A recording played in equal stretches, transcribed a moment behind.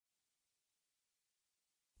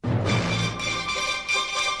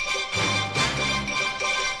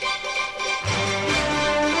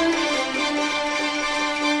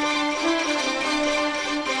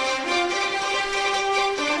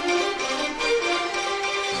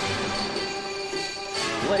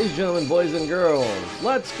Ladies and gentlemen, boys and girls,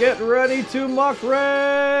 let's get ready to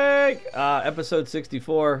muckrake! Episode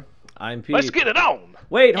 64. I'm Pete. Let's get it on!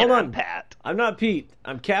 Wait, hold I'm on. Pat. I'm not Pete.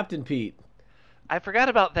 I'm Captain Pete. I forgot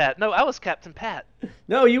about that. No, I was Captain Pat.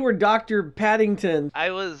 No, you were Dr. Paddington.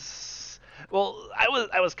 I was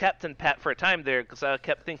Captain Pat for a time there because I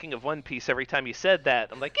kept thinking of One Piece every time you said that.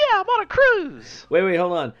 I'm like, yeah, I'm on a cruise. Wait,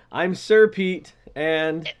 hold on. I'm Sir Pete,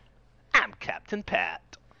 and I'm Captain Pat.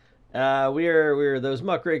 we are those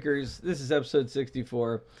muckrakers. This is episode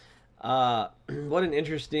 64. What an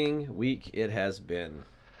interesting week it has been.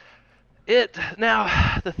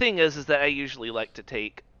 Now, the thing is that I usually like to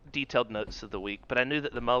take detailed notes of the week, but I knew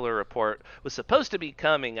that the Mueller report was supposed to be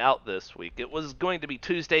coming out this week. It was going to be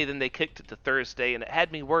Tuesday, then they kicked it to Thursday, and it had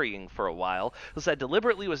me worrying for a while, because I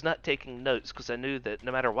deliberately was not taking notes, because I knew that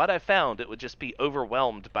no matter what I found, it would just be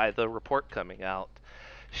overwhelmed by the report coming out.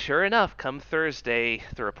 Sure enough, come Thursday,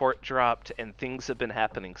 the report dropped, and things have been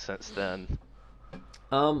happening since then.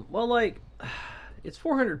 Well, it's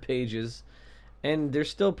 400 pages, and there's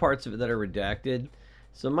still parts of it that are redacted.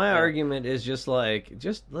 So my argument is just let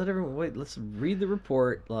everyone wait. Let's read the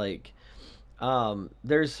report.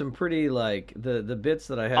 There's some pretty the bits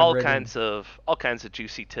that I have. All kinds of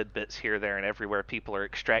juicy tidbits here, there, and everywhere. People are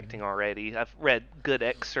extracting already. I've read good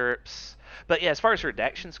excerpts, but yeah, as far as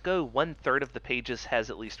redactions go, 1/3 of the pages has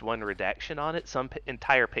at least one redaction on it. Some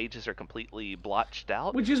entire pages are completely blotched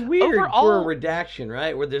out, which is weird Overall, for a redaction,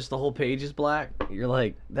 right? Where there's the whole page is black. You're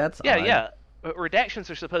like, that's odd. Yeah. Redactions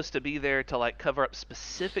are supposed to be there to cover up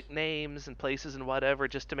specific names and places and whatever,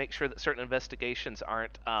 just to make sure that certain investigations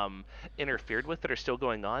aren't interfered with that are still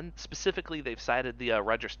going on. Specifically, they've cited the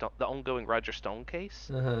ongoing Roger Stone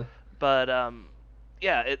case. Uh-huh. But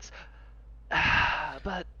yeah, it's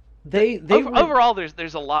but overall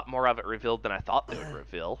there's a lot more of it revealed than I thought they would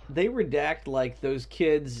reveal. They redact those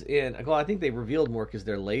kids in. Well, I think they revealed more because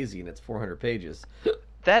they're lazy and it's 400 pages.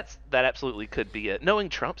 That absolutely could be it. Knowing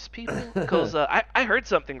Trump's people, because I heard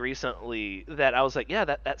something recently that I was like, yeah,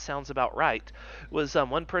 that sounds about right. Was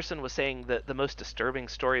one person was saying that the most disturbing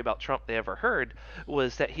story about Trump they ever heard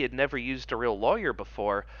was that he had never used a real lawyer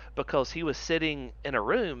before, because he was sitting in a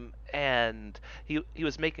room and he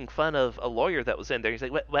was making fun of a lawyer that was in there. He's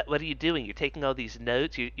like, what are you doing? You're taking all these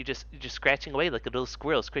notes. You're just scratching away like a little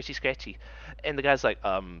squirrel, scratchy. And the guy's like,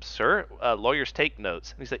 sir, lawyers take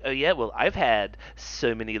notes. And he's like, oh yeah, well, I've had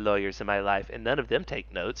so many lawyers in my life and none of them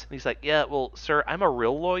take notes. And he's like, yeah, well, sir, I'm a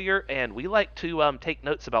real lawyer and we like to take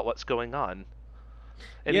notes about what's going on.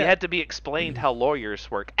 And he had to be explained how lawyers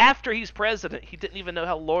work. After he's president, he didn't even know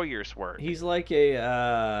how lawyers work. He's like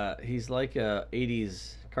a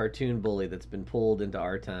 80s cartoon bully that's been pulled into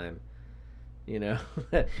our time. You know,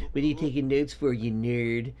 what are you taking notes for, you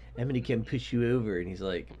nerd? I'm gonna come push you over. And he's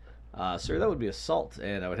like, sir, that would be assault,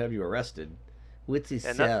 and I would have you arrested. What's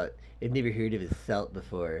assault? I've never heard of assault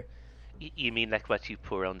before. You mean like what you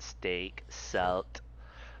pour on steak, salt?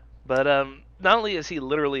 But not only is he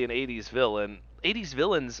literally an 80s villain, 80s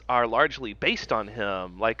villains are largely based on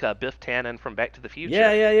him, like Biff Tannen from Back to the Future.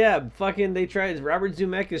 Yeah. Robert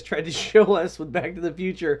Zemeckis tried to show us with Back to the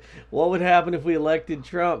Future what would happen if we elected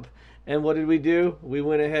Trump. And what did we do? We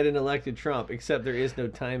went ahead and elected Trump, except there is no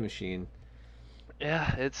time machine.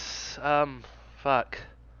 Yeah, it's fuck.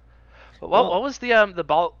 What was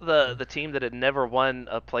the team that had never won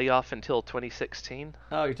a playoff until 2016?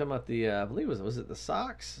 Oh, you're talking about I believe was it the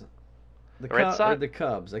Sox? The Red Sox? Or the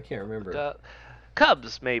Cubs? I can't remember.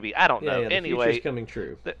 Cubs, maybe. I don't know. Yeah, anyway, the future's coming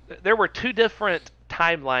true. There were two different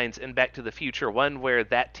timelines in Back to the Future. One where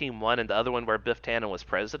that team won, and the other one where Biff Tannen was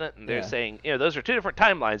president. And they're saying, those are two different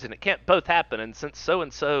timelines, and it can't both happen. And since so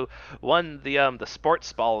and so won the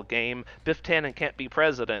sports ball game, Biff Tannen can't be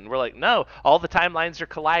president. And we're like, no, all the timelines are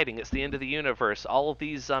colliding. It's the end of the universe. All of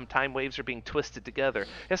these time waves are being twisted together.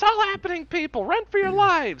 It's all happening, people. Run for your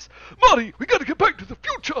lives, Marty. We got to get back to the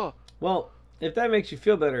future. Well, if that makes you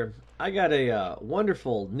feel better, I got a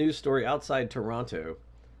wonderful news story outside Toronto.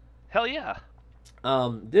 Hell yeah.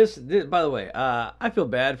 This by the way, I feel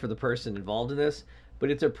bad for the person involved in this, but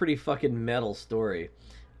it's a pretty fucking metal story.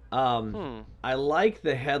 I like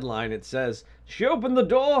the headline. It says, "She opened the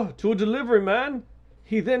door to a delivery man.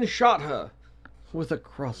 He then shot her with a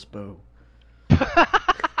crossbow."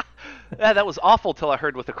 Yeah, that was awful till I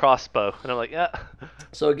heard with a crossbow. And I'm like, yeah.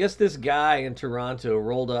 So I guess this guy in Toronto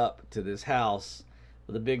rolled up to this house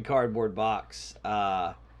with a big cardboard box,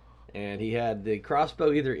 and he had the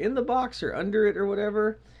crossbow either in the box or under it or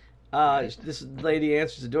whatever. This lady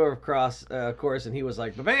answers the door, of course, and he was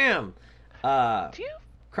like, "Bam!"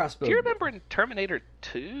 Crossbow. Do you remember in Terminator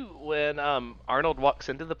 2 when Arnold walks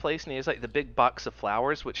into the place and he has like the big box of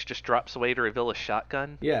flowers, which just drops away to reveal a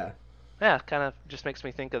shotgun? Yeah. Yeah, kind of just makes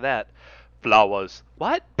me think of that. Flowers.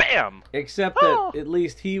 What? Bam! Except Oh! that at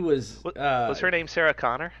least he was. Was her name Sarah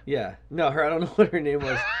Connor? Yeah. No, I don't know what her name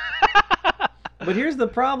was. But here's the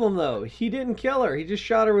problem, though. He didn't kill her. He just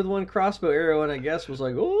shot her with one crossbow arrow, and I guess was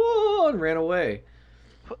like, oh, and ran away.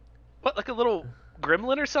 What, like a little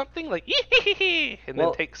gremlin or something? Like, and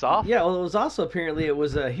then takes off? Yeah, well, it was also apparently it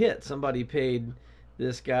was a hit. Somebody paid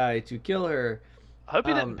this guy to kill her. I hope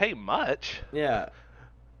he didn't pay much. Yeah.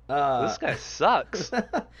 This guy sucks.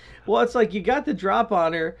 Well, it's like you got the drop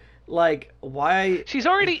on her. Like, why? She's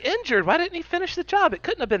already injured. Why didn't he finish the job? It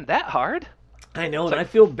couldn't have been that hard. I know, and I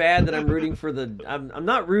feel bad that I'm rooting for the. I'm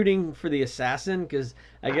not rooting for the assassin because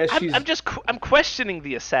I guess she's. I'm questioning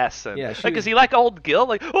the assassin. Yeah, like, is he like Old Gil?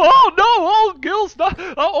 Like, oh no, Old Gil's not.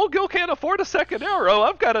 Old Gil can't afford a second arrow.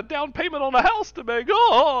 I've got a down payment on a house to make.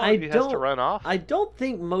 Oh, he has to run off. I don't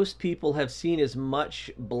think most people have seen as much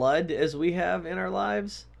blood as we have in our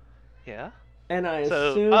lives. Yeah. And I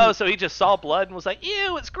assume... Oh, so he just saw blood and was like,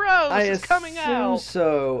 ew, it's gross, it's coming out.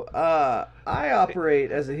 So, I operate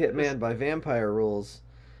as a hitman by vampire rules.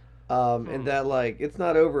 And that, like, it's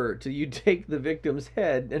not over till you take the victim's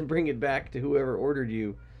head and bring it back to whoever ordered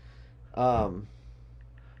you to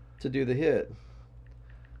do the hit.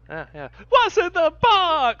 Yeah. What's in the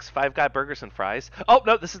box? 5 Guy burgers and fries. Oh,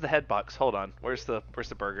 no, this is the head box. Hold on. Where's the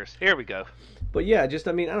burgers? Here we go. But yeah, just,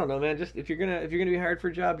 I mean, I don't know, man. Just if you're gonna be hired for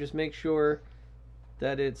a job, just make sure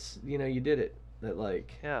that it's, you know, you did it. That,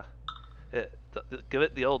 like, yeah, give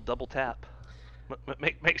it the old double tap.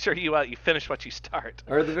 Make sure you finish what you start.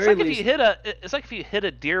 Or at the very least, it's like if you hit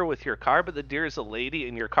a deer with your car, but the deer is a lady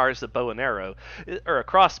and your car is a bow and arrow or a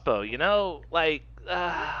crossbow. You know, like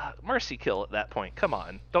mercy kill at that point. Come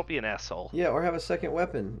on, don't be an asshole. Yeah, or have a second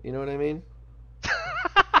weapon. You know what I mean?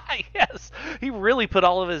 Yes, he really put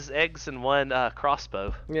all of his eggs in one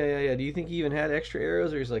crossbow. Yeah. Do you think he even had extra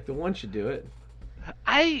arrows, or he's like, the one should do it?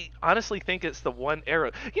 I honestly think it's the one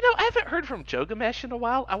arrow. You know, I haven't heard from Jogamesh in a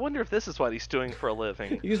while. I wonder if this is what he's doing for a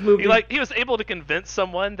living. He was able to convince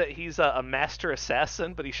someone that he's a master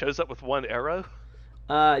assassin, but he shows up with one arrow.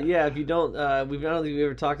 Yeah. If you don't, I don't think we've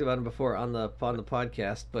ever talked about him before on the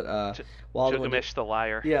podcast, but Walden Jogamesh the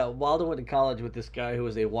liar. Yeah, Walden went to college with this guy who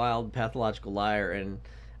was a wild pathological liar, and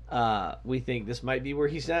we think this might be where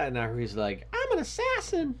he's at now. Where he's like, I'm an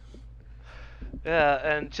assassin. Yeah,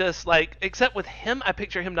 and just like, except with him, I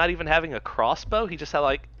picture him not even having a crossbow. He just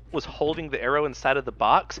was holding the arrow inside of the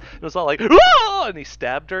box. It was all like, ah! And he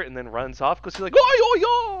stabbed her and then runs off because he's like,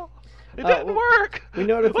 oh, it didn't work. We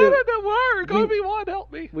know that why didn't it work? Obi-Wan,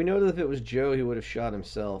 help me. We know that if it was Joe, he would have shot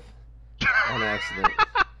himself on accident.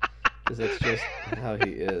 Because that's just how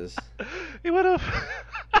he is. He would have.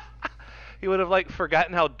 He would have like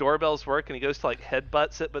forgotten how doorbells work, and he goes to like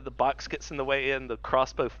headbutts it, but the box gets in the way, and the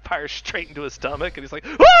crossbow fires straight into his stomach, and he's like,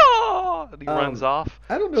 "Ah!" And he runs off.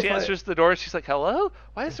 I don't know. She answers the door. She's like, "Hello?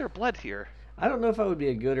 Why is there blood here?" I don't know if I would be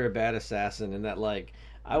a good or a bad assassin, in that like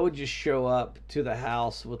I would just show up to the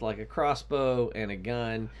house with like a crossbow and a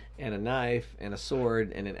gun and a knife and a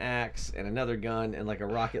sword and an axe and another gun and like a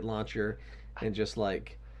rocket launcher, and just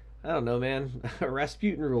like, I don't know, man.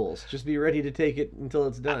 Rasputin rules. Just be ready to take it until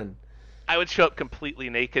it's done. I would show up completely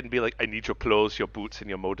naked and be like, I need your clothes, your boots, and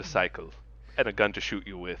your motorcycle, and a gun to shoot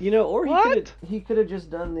you with. You know, or he could have just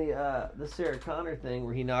done the Sarah Connor thing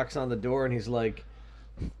where he knocks on the door and he's like,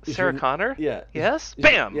 Sarah Connor? Yeah. Yes?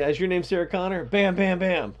 Bam! Yeah, is your name Sarah Connor? Bam, bam,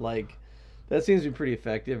 bam. Like, that seems to be pretty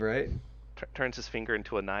effective, right? Turns his finger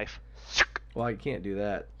into a knife. Well, I can't do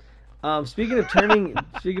that. Speaking of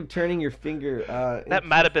turning your finger, that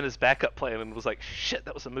might have been his backup plan, and was like, shit,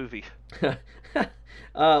 that was a movie.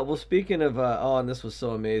 Well, speaking of, and this was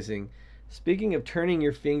so amazing. Speaking of turning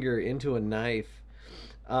your finger into a knife,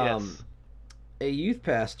 yes. A youth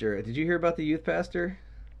pastor. Did you hear about the youth pastor?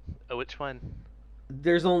 Which one?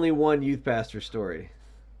 There's only one youth pastor story.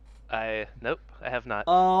 Nope, I have not.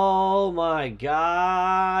 Oh my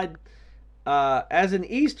God! As an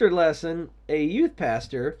Easter lesson, a youth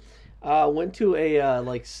pastor went to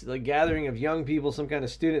a gathering of young people, some kind of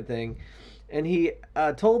student thing, and he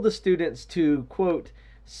told the students to, quote,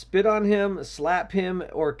 spit on him, slap him,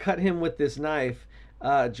 or cut him with this knife,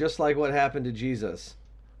 just like what happened to Jesus.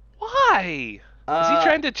 Why? Is he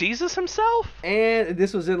trying to Jesus himself? And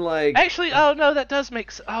this was in like... Actually, oh no, that does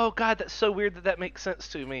make... Oh God, that's so weird that makes sense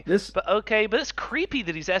to me. But okay, but it's creepy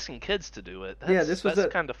that he's asking kids to do it. That's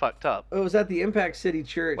kind of fucked up. It was at the Impact City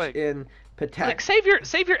Church in Patak... Like, save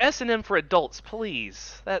your S&M for adults,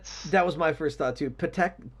 please. That was my first thought too.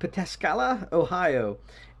 Pataskala, Ohio.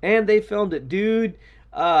 And they filmed it. Dude,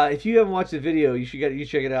 if you haven't watched the video, you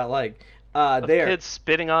check it out. Like... kids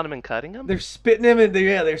spitting on him and cutting him? They're spitting him, and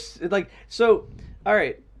they're like, so, all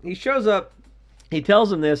right, he shows up. He tells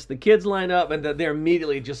them this. The kids line up, and they're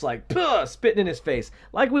immediately just like spitting in his face,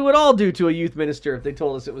 like we would all do to a youth minister if they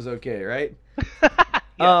told us it was okay, right?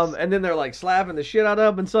 Yes. And then they're like slapping the shit out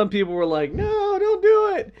of him, and some people were like, "No, don't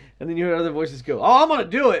do it." And then you hear other voices go, "Oh, I'm gonna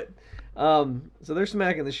do it." So they're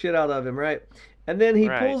smacking the shit out of him, right? And then he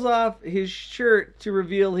Right. pulls off his shirt to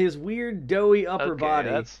reveal his weird doughy upper body,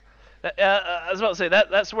 I was about to say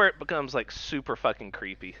that's where it becomes like super fucking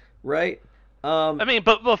creepy. right? I mean,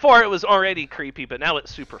 but before it was already creepy, but now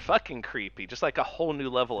it's super fucking creepy, just like a whole new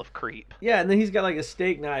level of creep. Yeah, and then he's got like a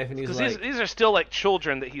steak knife, and he's Because like, these are still like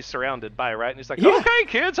children that he's surrounded by, right? And he's like, Yeah. "Okay,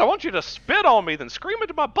 kids, I want you to spit on me, then scream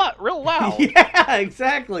into my butt real loud." yeah,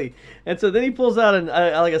 exactly. And so then he pulls out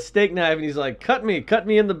like a steak knife, and he's like, cut me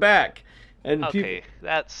in the back. And Okay,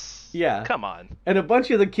 that's Yeah. Come on. And a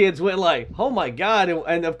bunch of the kids went like, "Oh my god!"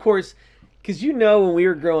 And of course, because when we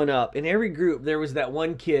were growing up, in every group there was that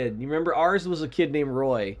one kid. You remember ours was a kid named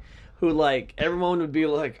Roy, who like everyone would be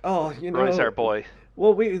like, "Oh, Roy's our boy.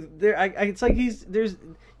 Well, it's like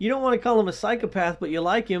you don't want to call him a psychopath, but you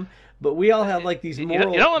like him. But we all have like these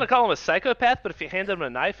moral. You don't want to call him a psychopath, but if you handed him a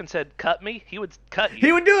knife and said, "Cut me," he would cut you.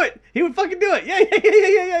 He would do it. He would fucking do it.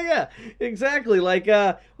 Yeah. Exactly. Like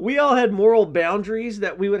we all had moral boundaries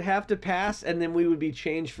that we would have to pass, and then we would be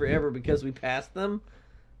changed forever because we passed them.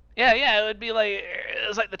 Yeah, it would be like it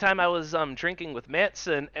was like the time I was drinking with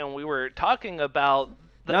Manson, and we were talking about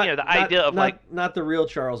the idea of not the real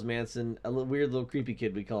Charles Manson, a weird little creepy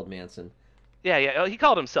kid we called Manson. Yeah, he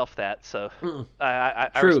called himself that, so I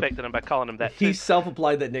True. respected him by calling him that too. He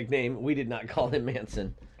self-applied that nickname. We did not call him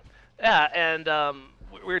Manson. Yeah, and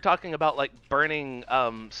we were talking about like burning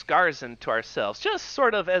scars into ourselves, just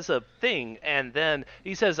sort of as a thing. And then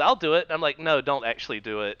he says, "I'll do it." And I'm like, "No, don't actually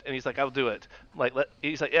do it." And he's like, "I'll do it." I'm like,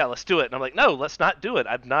 he's like, "Yeah, let's do it." And I'm like, "No, let's not do it.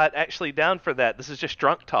 I'm not actually down for that. This is just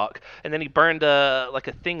drunk talk." And then he burned like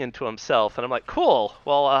a thing into himself, and I'm like, "Cool.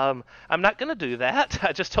 Well, I'm not gonna do that.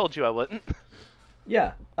 I just told you I wouldn't."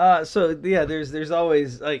 Yeah. So yeah, there's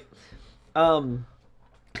always like,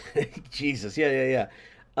 Jesus. Yeah.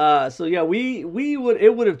 So yeah,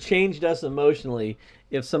 it would have changed us emotionally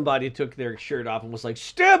if somebody took their shirt off and was like,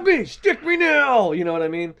 "Stab me, stick me now." You know what I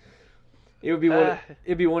mean? It would be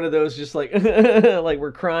it'd be one of those just like like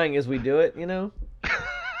we're crying as we do it, you know.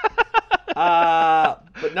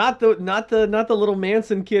 But not the little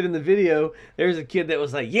Manson kid in the video. There's a kid that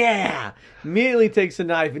was like, "Yeah!" Immediately takes a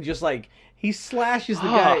knife and just like he slashes the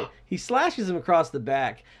guy. He slashes him across the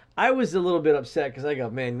back. I was a little bit upset because I go,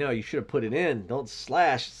 "Man, no, you should have put it in. Don't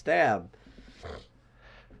slash, stab."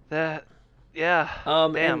 Damn.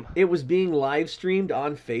 And it was being live streamed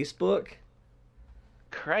on Facebook.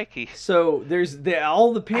 Crikey. So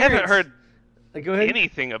all the I parents. haven't heard Go ahead.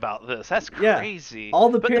 anything about this. That's Yeah. crazy. All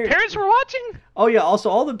the but parents- the parents were watching? Oh yeah. Also,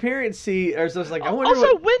 all the parents are just like, I wonder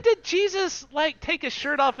Also, what. when did Jesus like take his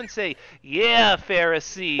shirt off and say, "Yeah,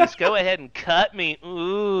 Pharisees, go ahead and cut me.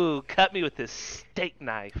 Ooh, cut me with this steak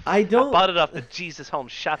knife." I bought it off the Jesus Home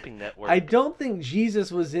Shopping Network. I don't think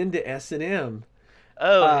Jesus was into S&M.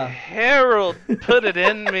 Oh, Harold put it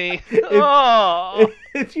in me. Oh.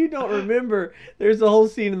 If you don't remember, there's a whole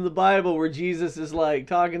scene in the Bible where Jesus is like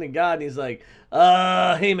talking to God, and he's like,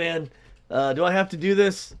 "Hey man, do I have to do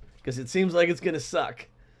this? Because it seems like it's gonna suck."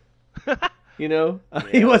 You know,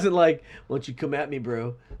 he wasn't like, "Why don't you come at me,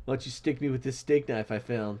 bro? Why don't you stick me with this steak knife I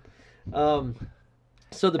found?"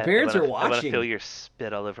 So the parents are I want to watching, feel your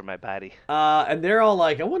spit all over my body. and they're all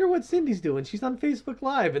like, "I wonder what Cindy's doing. She's on Facebook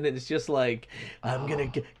Live." And then it's just like, "I'm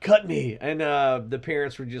gonna cut me," and the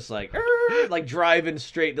parents were just like, like driving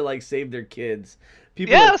straight to like save their kids.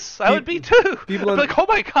 I would be too. people I'm on- like, "Oh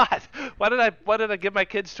my god, why did I give my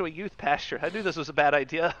kids to a youth pastor? I knew this was a bad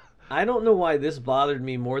idea." I don't know why this bothered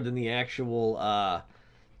me more than the actual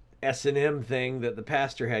S&M thing that the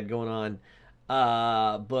pastor had going on.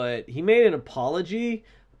 But he made an apology,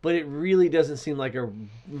 but it really doesn't seem like a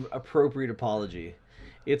appropriate apology.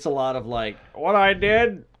 It's a lot of like, "What I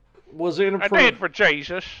did was I inappropriate. did for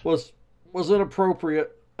Jesus. Was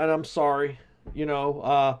inappropriate, and I'm sorry." You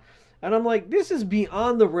know, and I'm like, this is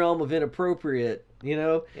beyond the realm of inappropriate. You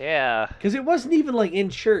know, Yeah. because it wasn't even like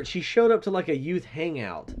in church. He showed up to like a youth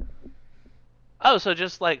hangout. Oh, so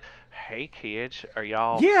just like, "Hey kids, are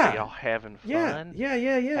y'all having fun?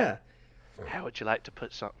 Yeah. How would you like to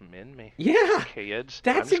put something in me, Yeah. kids?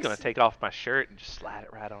 That's I'm just gonna take off my shirt and just slide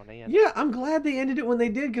it right on in." Yeah, I'm glad they ended it when they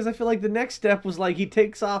did, because I feel like the next step was like he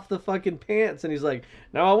takes off the fucking pants and he's like,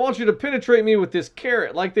 "Now I want you to penetrate me with this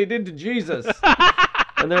carrot like they did to Jesus."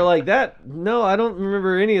 And they're like, no, I don't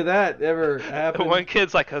remember any of that ever happening. One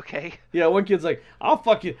kid's like, "Okay." Yeah, one kid's like, "I'll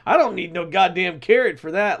fuck you. I don't need no goddamn carrot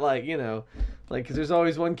for that." Like, you know, like, because there's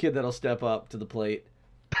always one kid that'll step up to the plate.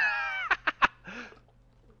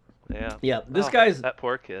 Yeah. Yeah, That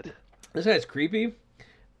poor kid. this guy's creepy.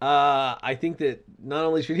 I think that not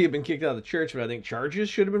only should he have been kicked out of the church, but I think charges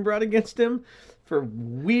should have been brought against him for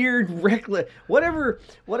weird, reckless, whatever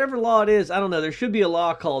law it is. I don't know. There should be a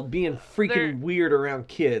law called being freaking weird around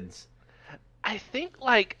kids. I think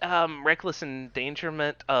reckless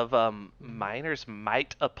endangerment of minors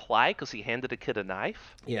might apply because he handed a kid a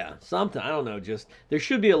knife. Yeah, something. I don't know. Just there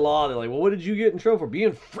should be a law that like, well, what did you get in trouble for?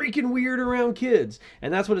 Being freaking weird around kids,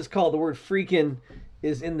 and that's what it's called. The word "freaking"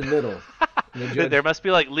 is in the middle. The judge... There must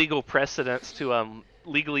be like legal precedents to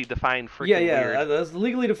legally define freaking weird. Let's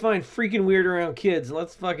legally define freaking weird around kids, and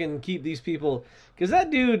let's fucking keep these people. Because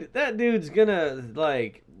that dude's gonna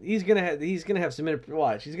like. He's gonna have some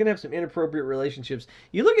inappropriate relationships.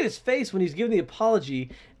 You look at his face when he's giving the apology,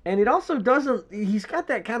 and it also doesn't. He's got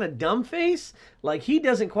that kind of dumb face, like he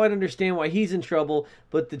doesn't quite understand why he's in trouble.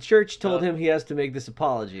 But the church told him he has to make this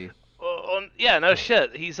apology. Yeah, no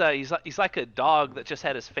shit. He's like a dog that just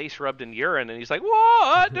had his face rubbed in urine, and he's like,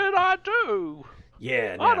 "What did I do?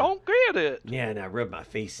 Yeah, I don't get it." Yeah, and I rub my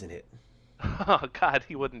face in it. Oh God,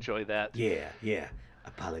 he would enjoy that. Yeah.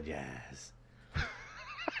 Apologize.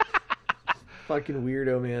 Fucking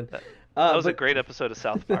weirdo, man. That was a great episode of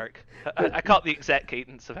South Park. I caught the exact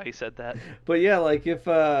cadence of how he said that. But yeah, like if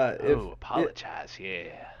apologize,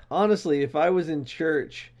 yeah. Honestly, if I was in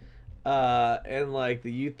church, and like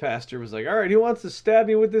the youth pastor was like, "All right, who wants to stab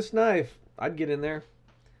me with this knife?" I'd get in there.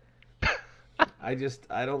 I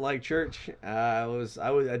don't like church. I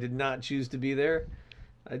did not choose to be there.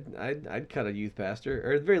 I'd cut a youth pastor,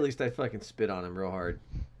 or at the very least, I'd fucking spit on him real hard.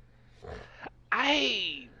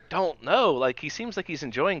 I don't know. Like, he seems like he's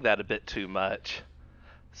enjoying that a bit too much.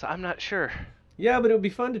 So I'm not sure. Yeah, but it would be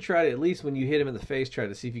fun to try to, at least when you hit him in the face, try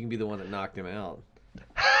to see if you can be the one that knocked him out.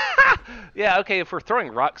 Yeah, okay, if we're throwing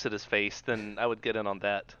rocks at his face, then I would get in on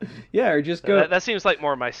that. Yeah, or just go... That seems like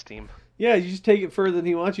more my steam. Yeah, you just take it further than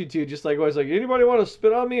he wants you to. Just like always, like, anybody want to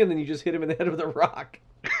spit on me? And then you just hit him in the head with a rock.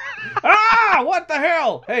 Ah! What the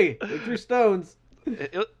hell? Hey, they threw stones.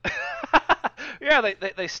 Yeah,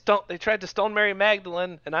 they tried to stone Mary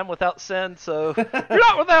Magdalene, and I'm without sin, so you're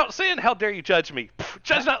not without sin. How dare you judge me?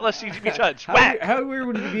 Judge not lest you be judged. How weird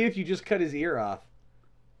would it be if you just cut his ear off?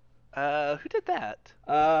 Who did that?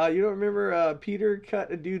 You don't remember Peter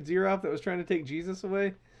cut a dude's ear off that was trying to take Jesus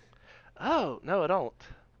away? Oh, no, I don't.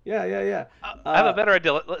 Yeah. I have a better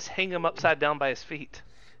idea. Let's hang him upside down by his feet.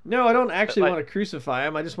 No, I don't actually want to crucify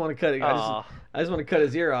him. I just want to cut it. I just want to cut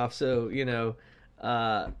his ear off, so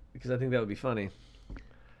because I think that would be funny.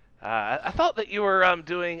 I thought that you were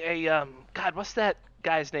doing a God. What's that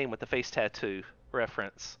guy's name with the face tattoo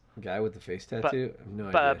reference? Guy with the face tattoo? I have no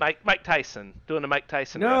idea. Mike Tyson. Doing a Mike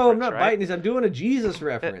Tyson reference. No, I'm not biting his. I'm doing a Jesus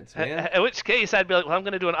reference, man. In which case, I'd be like, well, I'm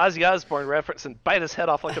going to do an Ozzy Osbourne reference and bite his head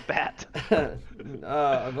off like a bat. Yeah.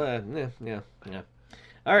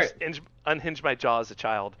 All right. Just unhinge my jaw as a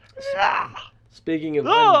child. Speaking of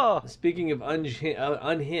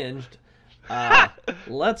unhinged,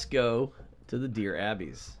 let's go to the Dear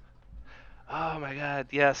Abbeys. Oh my God,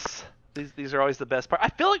 yes. These are always the best part. I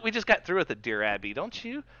feel like we just got through with the Dear Abbey, don't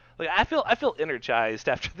you? Like I feel energized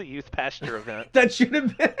after the youth pastor event. That should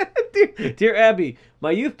have been Dear Abby.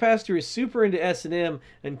 My youth pastor is super into S&M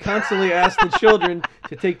and constantly asks the children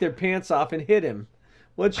to take their pants off and hit him.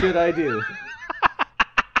 What should I do?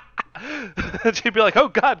 She'd be like, "Oh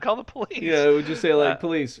God, call the police." Yeah, it would just say like,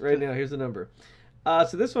 "Police, right now. Here's the number."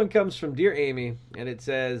 So this one comes from Dear Amy, and it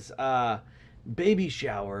says, "Baby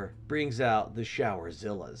shower brings out the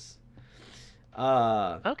showerzillas."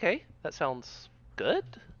 Okay, that sounds good.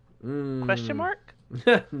 Question mark?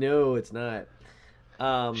 No, it's not.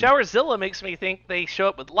 Showerzilla makes me think they show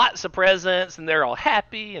up with lots of presents, and they're all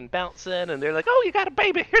happy and bouncing, and they're like, "Oh, you got a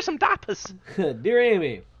baby? Here's some diapers." Dear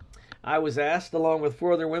Amy, I was asked, along with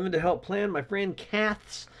 4 other women, to help plan my friend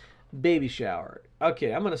Kath's baby shower.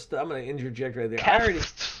 Okay, I'm gonna interject right there. I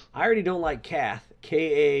already don't like Kath.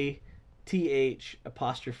 KATH'.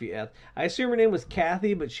 I assume her name was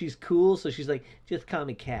Kathy, but she's cool, so she's like, just call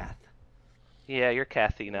me Kath. Yeah, you're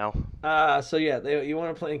Kathy now. So yeah, you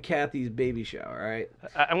want to plan Kathy's baby shower, right?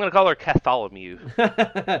 I'm gonna call her Catholomew.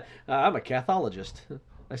 I'm a cathologist.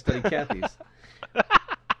 I study Kathy's.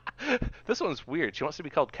 This one's weird. She wants to be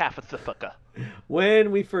called Kafathifuka.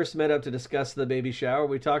 When we first met up to discuss the baby shower,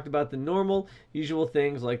 we talked about the normal, usual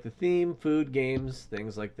things like the theme, food, games,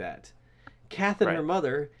 things like that. Kath and her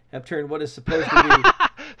mother have turned what is supposed to be...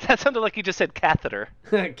 That sounded like you just said catheter.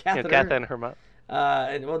 Catheter. Kath and her mother.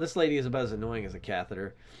 And this lady is about as annoying as a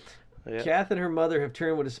catheter. Yeah. Kath and her mother have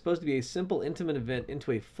turned what is supposed to be a simple, intimate event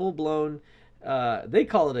into a full-blown... they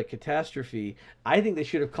call it a catastrophe. I think they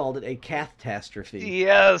should have called it a catastrophe.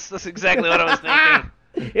 Yes, that's exactly what I was thinking.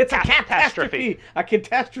 It's a catastrophe. A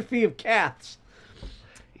catastrophe of cats.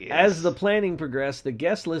 Yes. As the planning progressed, the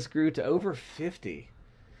guest list grew to over 50.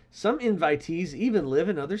 Some invitees even live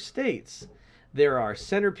in other states. There are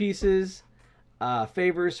centerpieces,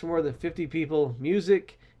 favors for more than 50 people,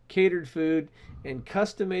 music, catered food, and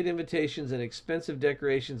custom-made invitations and expensive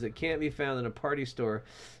decorations that can't be found in a party store,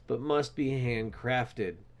 but must be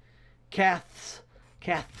handcrafted. Kathy's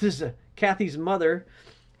mother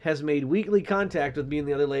has made weekly contact with me and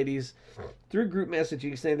the other ladies through group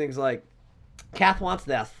messaging, saying things like, Kath wants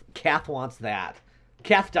this, Kath wants that,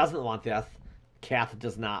 Kath doesn't want this, Kath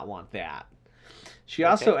does not want that. She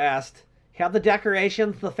also asked, have the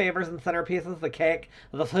decorations, the favors and centerpieces, the cake,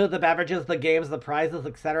 the food, the beverages, the games, the prizes,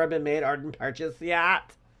 etc. been made or purchased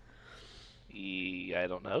yet? I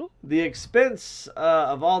don't know. The expense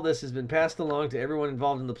of all this has been passed along to everyone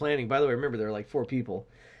involved in the planning. By the way, remember, there are like 4 people.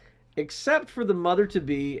 Except for the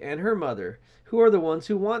mother-to-be and her mother, who are the ones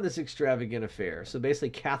who want this extravagant affair. So basically,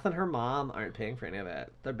 Kath and her mom aren't paying for any of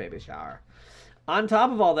it. Their baby shower. On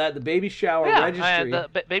top of all that, the baby shower registry...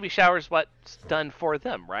 the baby shower is what's done for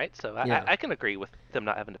them, right? So Yeah. I can agree with them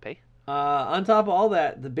not having to pay. On top of all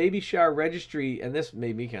that, the baby shower registry, and this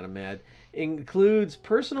made me kind of mad, includes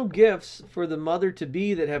personal gifts for the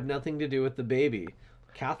mother-to-be that have nothing to do with the baby.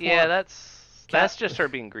 That's just her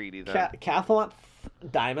being greedy, though. Kath wants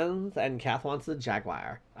diamonds, and Kath wants the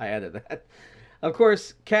Jaguar. I added that. Of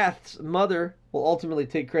course, Kath's mother will ultimately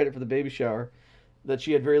take credit for the baby shower that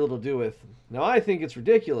she had very little to do with. Now, I think it's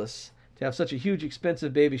ridiculous to have such a huge,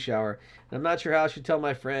 expensive baby shower, and I'm not sure how I should tell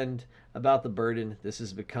my friend about the burden this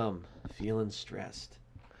has become. Feeling stressed.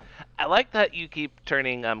 I like that you keep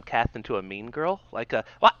turning Kath into a mean girl, like a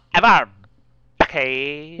whatever.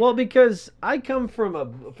 Okay. Well, because I come from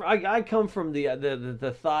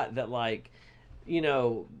the thought that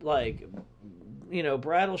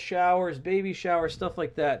bridal showers, baby showers, stuff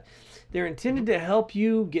like that, they're intended to help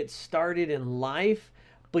you get started in life,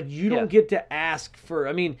 but you don't get to ask for.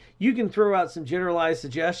 I mean, you can throw out some generalized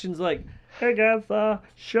suggestions like, hey guys,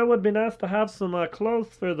 sure would be nice to have some clothes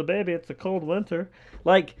for the baby. It's a cold winter.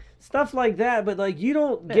 Like, stuff like that, but like you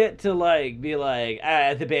don't get to be like,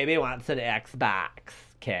 the baby wants an Xbox,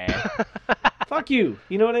 okay? Fuck you.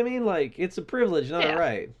 You know what I mean? Like, it's a privilege, not a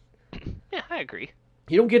right. Yeah, I agree.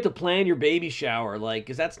 You don't get to plan your baby shower,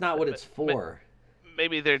 because that's not what it's for.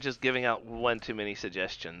 Maybe they're just giving out one too many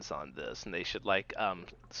suggestions on this, and they should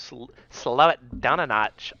slow it down a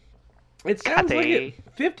notch. It sounds like it.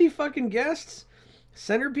 50 fucking guests,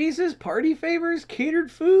 centerpieces, party favors,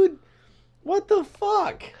 catered food. What the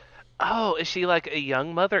fuck? Oh, is she like a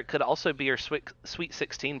young mother? It could also be her sweet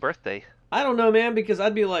 16 birthday. I don't know, man, because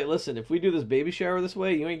I'd be like, listen, if we do this baby shower this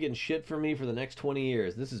way, you ain't getting shit from me for the next 20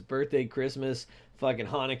 years. This is birthday, Christmas, fucking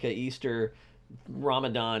Hanukkah, Easter,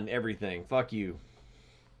 Ramadan, everything. Fuck you.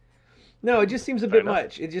 No, it just seems a bit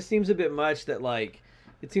much. It just seems a bit much that,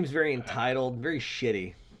 it seems very entitled, very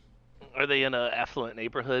shitty. Are they in an affluent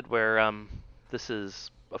neighborhood where this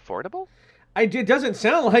is affordable? It doesn't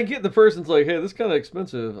sound like it. The person's like, hey, this is kind of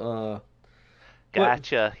expensive.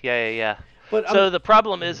 Gotcha. Yeah. But so the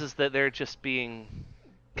problem is that they're just being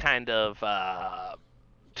kind of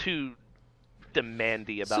too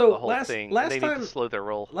demandy about the whole thing. They need to slow their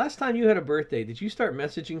roll. Last time you had a birthday, did you start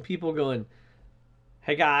messaging people going,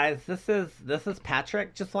 hey guys, this is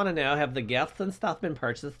Patrick. Just want to know, have the gifts and stuff been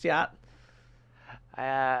purchased yet?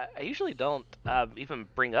 I usually don't even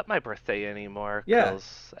bring up my birthday anymore. Yeah.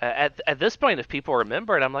 At this point, if people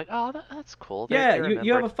remember it, I'm like, oh, that's cool. They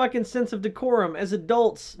You have a fucking sense of decorum. As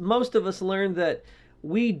adults, most of us learn that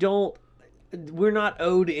we're not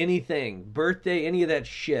owed anything. Birthday, any of that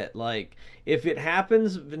shit. Like, if it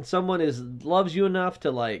happens and someone loves you enough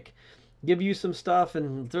to, give you some stuff,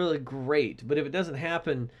 and they're like, great. But if it doesn't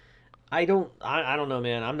happen, I don't know,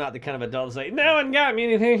 man. I'm not the kind of adult that's like, no one got me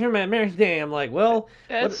anything for my birthday. I'm like, well...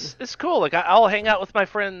 It's cool. Like, I'll hang out with my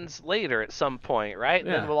friends later at some point, right?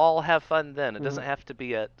 Yeah. And we'll all have fun then. It doesn't have to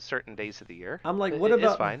be at certain days of the year. I'm like, what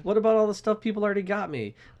about all the stuff people already got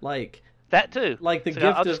me? Like... That too. Like the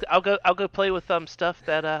gift I'll go play with stuff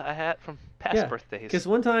that I had from past birthdays. Because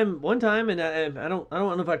one time, and I don't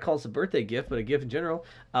know if I'd call this a birthday gift, but a gift in general.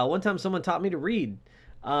 One time, someone taught me to read.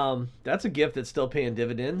 That's a gift that's still paying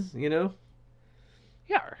dividends, you know?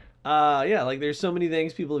 Yeah. Yeah, there's so many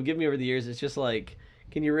things people have given me over the years. It's just like,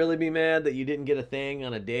 can you really be mad that you didn't get a thing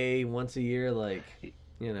on a day once a year? But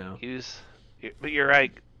you're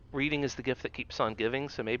right. Reading is the gift that keeps on giving.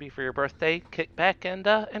 So maybe for your birthday, kick back and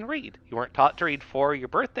read. You weren't taught to read for your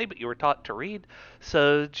birthday, but you were taught to read.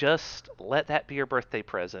 So just let that be your birthday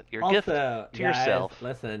present. Your gift to yourself.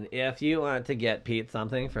 Listen, if you want to get Pete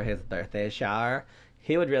something for his birthday shower,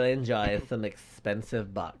 He would really enjoy some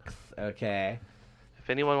expensive bucks. Okay. If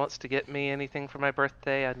anyone wants to get me anything for my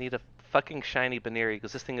birthday, I need a fucking shiny Baneri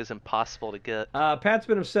because this thing is impossible to get. Pat's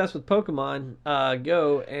been obsessed with Pokemon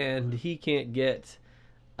Go, and he can't get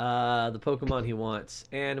the Pokemon he wants.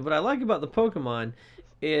 And what I like about the Pokemon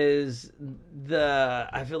is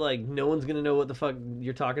I feel like no one's gonna know what the fuck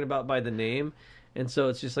you're talking about by the name, and so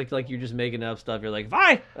it's just like you're just making up stuff. You're like,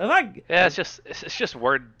 Yeah, it's just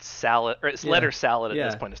word salad, or it's letter salad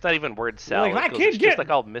at this point. It's not even word salad. Like, it's just like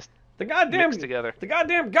all mixed together. The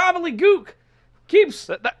goddamn gobbledygook keeps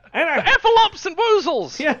the Amphalumps and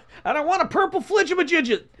Woozles. Yeah, and I want a purple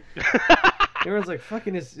Fligimajigit. Everyone's like,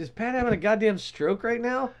 fucking, is Pat having a goddamn stroke right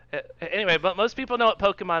now? Anyway, but most people know what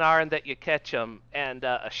Pokemon are and that you catch them. And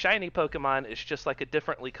a shiny Pokemon is just like a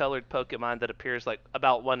differently colored Pokemon that appears like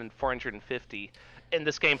about 1 in 450 in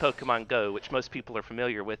this game Pokemon Go, which most people are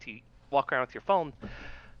familiar with. You walk around with your phone.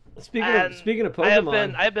 Speaking of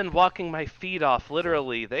Pokemon, I've been walking my feet off.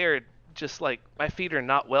 Literally, they are just like, my feet are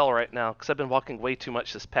not well right now because I've been walking way too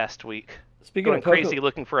much this past week. Going crazy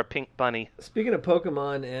looking for a pink bunny. Speaking of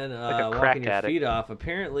Pokemon and like walking your feet off,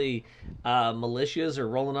 apparently militias are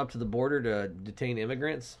rolling up to the border to detain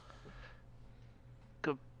immigrants.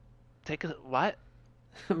 Go take a what?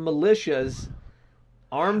 Militias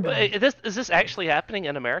armed. Is this actually happening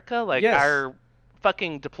in America? Like yes. Our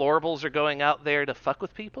fucking deplorables are going out there to fuck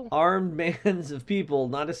with people? Armed bands of people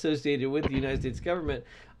not associated with the United States government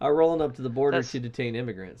are rolling up to the border to detain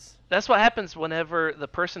immigrants. That's what happens whenever the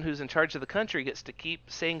person who's in charge of the country gets to keep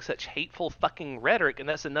saying such hateful fucking rhetoric, and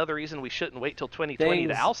that's another reason we shouldn't wait till 2020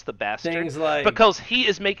 to oust the bastard. Because he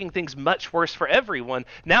is making things much worse for everyone.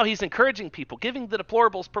 Now he's encouraging people, giving the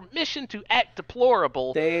deplorables permission to act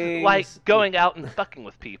deplorable, like going out and fucking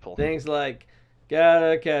with people. Things like,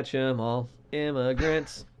 gotta catch 'em all,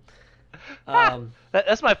 immigrants.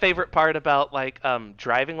 That's my favorite part about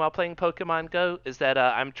driving while playing Pokemon Go is that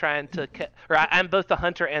I'm trying to I'm both the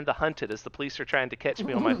hunter and the hunted as the police are trying to catch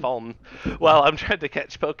me on my phone while I'm trying to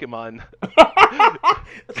catch Pokemon.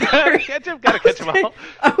 Gotta catch him all.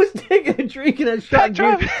 I was taking a drink and I shot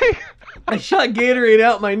Gatorade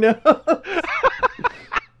out my nose.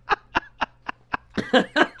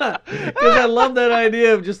 Because I love that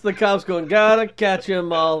idea of just the cops going, gotta catch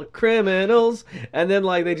 'em all, criminals, and then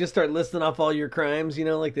they just start listing off all your crimes,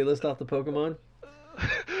 like they list off the Pokemon.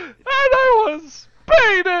 And I was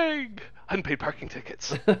speeding! Unpaid parking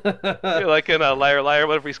tickets. Like in Liar Liar,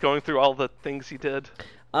 whatever, he's going through all the things he did.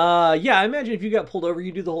 Yeah, I imagine if you got pulled over,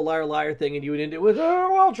 you do the whole Liar Liar thing, and you would end it with,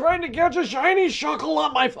 trying to catch a shiny Shuckle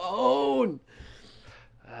on my phone.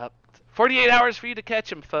 48 hours for you to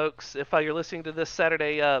catch him, folks. If you're listening to this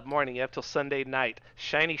Saturday morning, you have till Sunday night.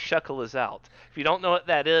 Shiny Shuckle is out. If you don't know what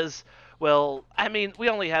that is, well, I mean, we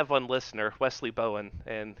only have one listener, Wesley Bowen,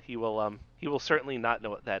 and he will certainly not know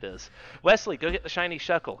what that is. Wesley, go get the Shiny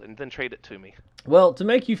Shuckle and then trade it to me. Well, to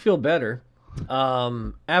make you feel better,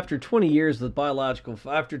 after 20 years with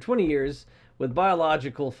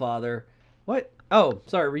biological father, what? Oh,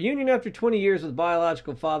 sorry. Reunion after 20 years with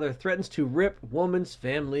biological father threatens to rip woman's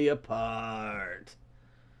family apart.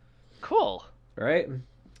 Cool. Right?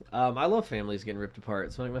 I love families getting ripped apart.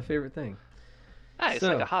 It's my favorite thing. It's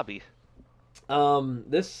like a hobby.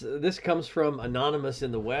 This comes from Anonymous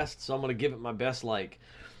in the West, so I'm going to give it my best,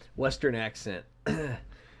 Western accent. Hold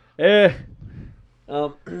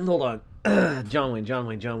on. John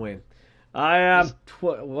Wayne. I am...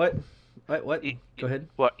 What? What? Go ahead.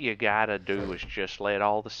 What you gotta do is just let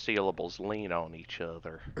all the syllables lean on each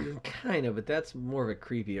other. Kind of, but that's more of a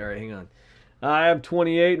creepy. All right, hang on. I am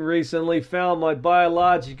 28 and recently found my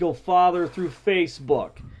biological father through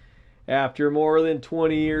Facebook. After more than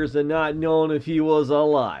 20 years of not knowing if he was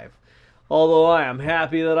alive. Although I am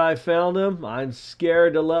happy that I found him, I'm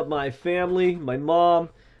scared to let my family, my mom,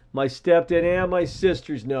 my stepdad, and my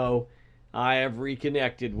sisters know I have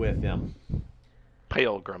reconnected with him.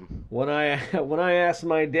 Pilgrim. When I asked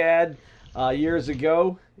my dad years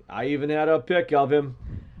ago, I even had a pic of him.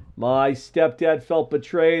 My stepdad felt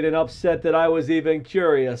betrayed and upset that I was even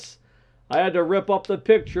curious. I had to rip up the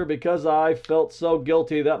picture because I felt so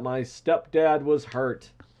guilty that my stepdad was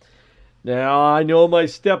hurt. Now, I know my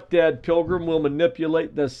stepdad, Pilgrim, will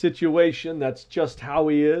manipulate the situation. That's just how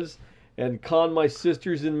he is. And con my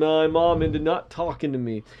sisters and my mom into not talking to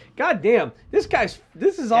me. God damn, this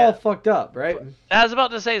is all fucked up, right? I was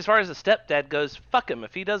about to say, as far as the stepdad goes, fuck him.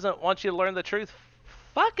 If he doesn't want you to learn the truth,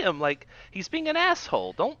 fuck him. He's being an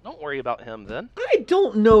asshole. Don't worry about him then. I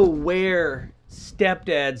don't know where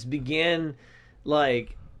stepdads began,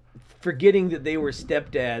 forgetting that they were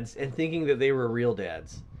stepdads and thinking that they were real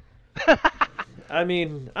dads. I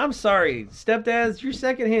mean, I'm sorry, stepdads, your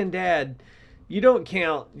secondhand dad... you don't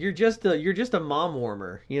count. You're just a mom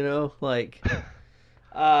warmer, you know, like.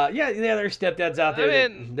 Yeah, there's stepdads out there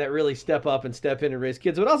that really step up and step in and raise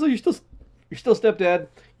kids, but also you're still stepdad.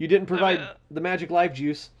 You didn't provide the magic life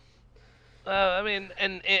juice. Anyway,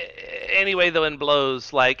 though, in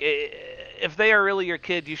blows, like, if they are really your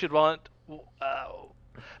kid, you should want.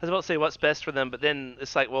 I was about to say what's best for them, but then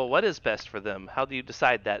it's like, well, what is best for them? How do you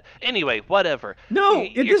decide that? Anyway, whatever. No,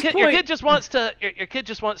 your kid just wants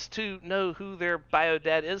to know who their bio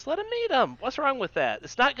dad is. Let him meet him. What's wrong with that?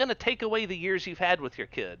 It's not going to take away the years you've had with your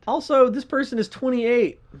kid. Also, this person is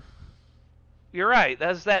 28. You're right.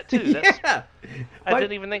 That's that too. Yeah. I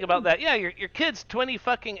didn't even think about that. Yeah, your kid's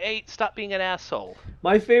 28. Stop being an asshole.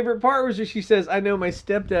 My favorite part was where she says, "I know my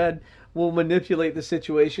stepdad will manipulate the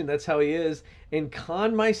situation. That's how he is, and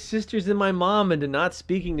con my sisters and my mom into not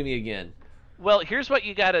speaking to me again." Well, here's what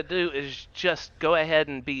you got to do is just go ahead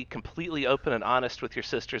and be completely open and honest with your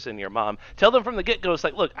sisters and your mom. Tell them from the get-go, it's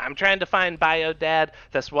like, look, I'm trying to find bio dad.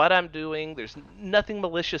 That's what I'm doing. There's nothing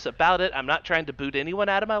malicious about it. I'm not trying to boot anyone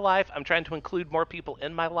out of my life. I'm trying to include more people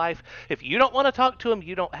in my life. If you don't want to talk to them,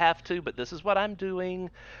 you don't have to, but this is what I'm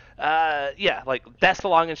doing. Yeah, like, that's the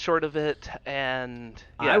long and short of it. And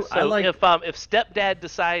yeah, if stepdad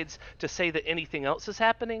decides to say that anything else is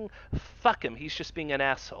happening, fuck him. He's just being an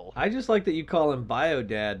asshole. I just like that you call him bio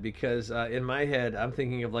dad because in my head I'm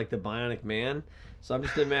thinking of like the Bionic Man, so I'm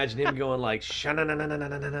just imagining him going like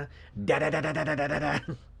sha-na-na-na-na-na-na-na, da-da-da-da-da-da-da-da.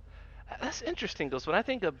 That's interesting, because when I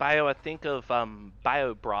think of bio, I think of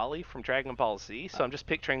Bio Brawly from Dragon Ball Z. So I'm just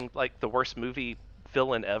picturing like the worst movie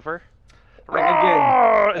villain ever.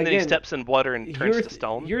 And then he steps in water and turns to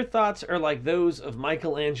stone. Your thoughts are like those of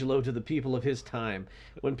Michelangelo to the people of his time.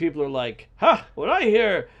 When people are like, when I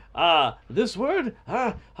hear this word,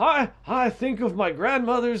 I think of my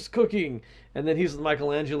grandmother's cooking. And then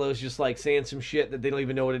Michelangelo's just like saying some shit that they don't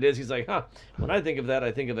even know what it is. He's like, when I think of that,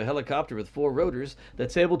 I think of a helicopter with 4 rotors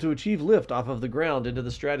that's able to achieve lift off of the ground into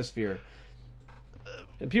the stratosphere.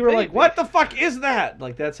 And people are like, what the fuck is that?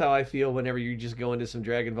 Like, that's how I feel whenever you just go into some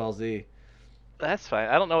Dragon Ball Z. That's fine.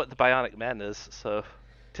 I don't know what the Bionic Man is, so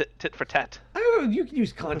tit for tat. I don't know. You can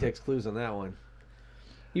use context clues on that one.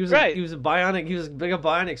 He was right. He was a bionic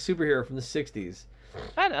superhero from the 60s.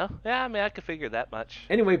 I know. Yeah, I mean, I could figure that much.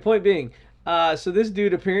 Anyway, point being, so this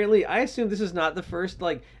dude apparently, I assume this is not the first,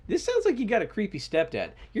 like, this sounds like you got a creepy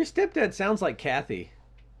stepdad. Your stepdad sounds like Kathy.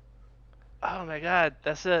 Oh my God,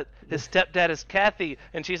 that's it. His stepdad is Kathy,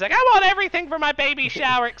 and she's like, I want everything for my baby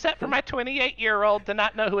shower except for my 28-year-old to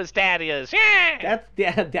not know who his daddy is. Yeah.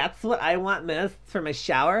 That's what I want most for my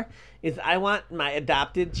shower. Is I want my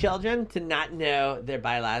adopted children to not know their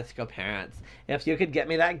biological parents. If you could get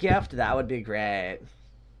me that gift, that would be great.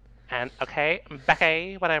 And okay,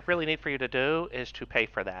 Becky, what I really need for you to do is to pay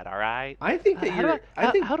for that. All right? I think that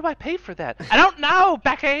how do I pay for that? I don't know,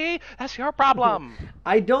 Becky. That's your problem.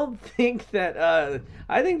 I don't think that.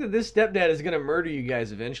 I think that this stepdad is gonna murder you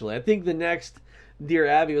guys eventually. I think the next Dear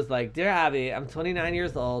Abby was like, Dear Abby, I'm 29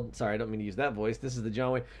 years old. Sorry, I don't mean to use that voice. This is the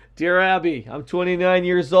John Wayne. Dear Abby, I'm 29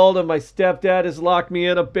 years old and my stepdad has locked me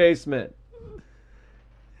in a basement.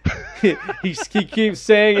 he keeps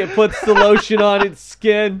saying it puts the lotion on its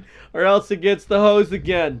skin or else it gets the hose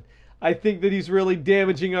again. I think that he's really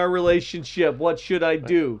damaging our relationship. What should I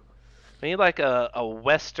do? I need like a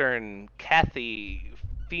Western Kathy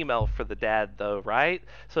female for the dad, though, right?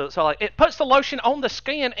 So like, it puts the lotion on the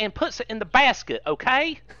skin and puts it in the basket,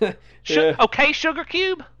 okay? Yeah. Okay, Sugar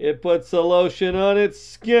Cube? It puts the lotion on its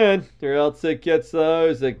skin or else it gets the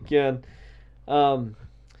hose again.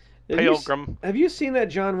 Pilgrim. Have you seen that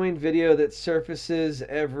John Wayne video that surfaces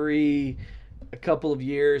every a couple of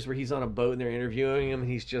years where he's on a boat and they're interviewing him and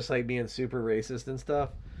he's just like being super racist and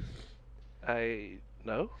stuff?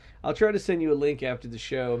 No. I'll try to send you a link after the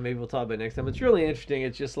show. Maybe we'll talk about it next time. It's really interesting.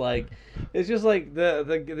 It's just like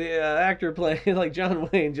the actor playing like John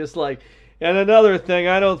Wayne, just like, and another thing,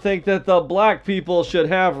 I don't think that the black people should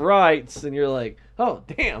have rights. And you're like, oh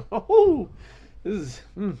damn, oh, this is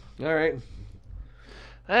all right.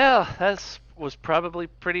 Well, that was probably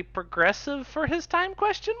pretty progressive for his time,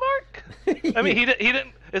 question mark? I mean, he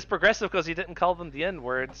didn't, it's progressive because he didn't call them the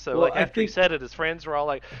N-word, so well, like after he said it, his friends were all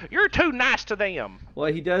like, you're too nice to them.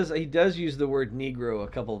 Well, he does use the word Negro a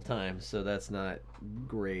couple of times, so that's not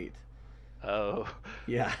great. Oh.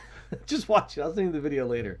 Yeah. Just watch it. I'll send you the video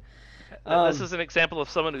later. This is an example of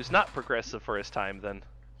someone who's not progressive for his time, then.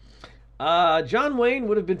 John Wayne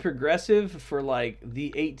would have been progressive for, like,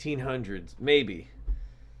 the 1800s, maybe.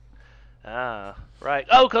 Ah, right.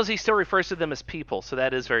 Oh, because he still refers to them as people, so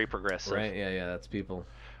that is very progressive. Right, yeah, that's people.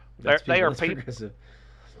 They are people.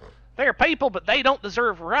 They are people, but they don't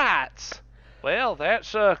deserve rights. Well,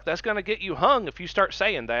 that's gonna get you hung if you start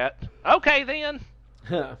saying that. Okay then.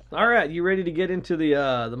 All right, you ready to get into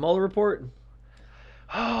the Mueller report?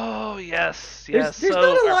 Oh yes, There's So not a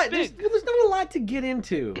our lot. big, There's not a lot to get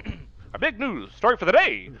into. our big news story for the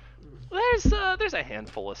day. There's a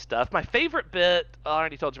handful of stuff. My favorite bit, I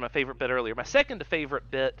already told you my favorite bit earlier. My second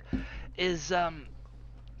favorite bit is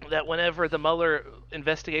that whenever the Mueller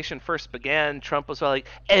investigation first began, Trump was all like,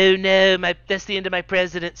 "Oh no, that's the end of my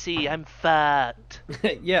presidency. I'm fucked."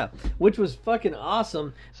 Yeah, which was fucking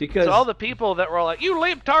awesome because So all the people that were like, "You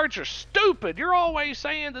libtards are stupid. You're always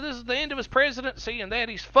saying that this is the end of his presidency and that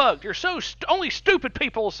he's fucked. You're so only stupid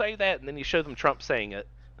people will say that." And then you show them Trump saying it.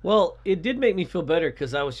 well, it did make me feel better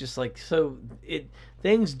because I was just like, so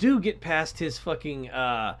things do get past his fucking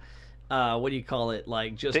what do you call it?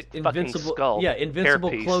 Like just Thick fucking invincible, skull, yeah, invincible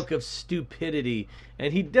hairpiece. cloak of stupidity,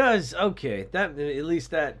 and he does okay. That at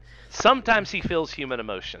least that. Sometimes he feels human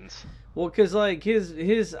emotions. Well, because like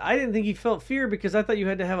his, I didn't think he felt fear because I thought you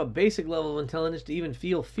had to have a basic level of intelligence to even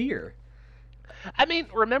feel fear. I mean,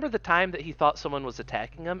 remember the time that he thought someone was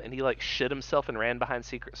attacking him and he like shit himself and ran behind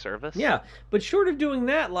Secret Service? Yeah, but short of doing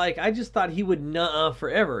that, like I just thought he would nuh-uh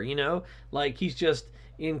forever, you know? Like he's just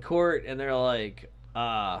in court and they're like,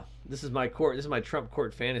 this is my court, this is my Trump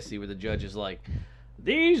court fantasy where the judge is like,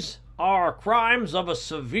 these are crimes of a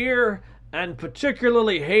severe and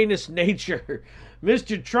particularly heinous nature.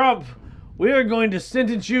 Mr. Trump, we are going to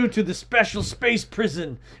sentence you to the special space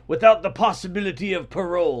prison without the possibility of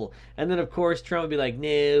parole. And then, of course, Trump would be like,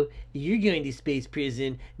 no, you're going to space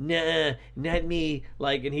prison. Nah, not me.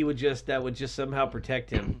 Like, and that would just somehow protect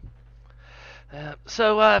him.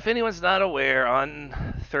 So, if anyone's not aware, on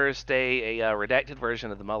Thursday, a redacted version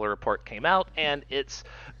of the Mueller report came out, and it's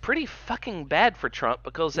pretty fucking bad for Trump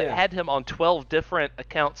because it Yeah. had him on 12 different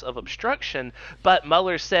accounts of obstruction. But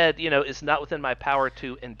Mueller said, it's not within my power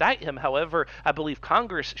to indict him. However, I believe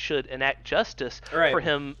Congress should enact justice Right.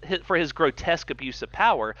 for his grotesque abuse of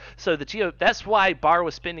power. So that's why Barr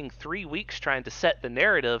was spending 3 weeks trying to set the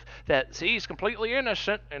narrative that see, he's completely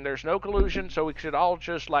innocent and there's no collusion, so we should all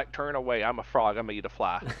just like turn away. I'm a frog. I'm gonna eat a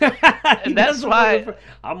fly. And that's why-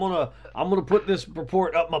 I'm gonna put this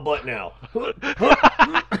report up my butt now.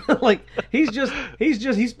 Like he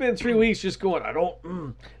spent 3 weeks just going,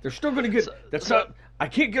 they're still gonna get I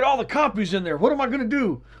can't get all the copies in there. What am I gonna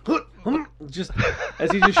do? Just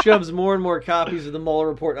as he just shoves more and more copies of the Mueller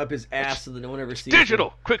report up his ass so that no one ever sees Digital!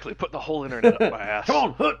 it. Quickly put the whole internet up my ass.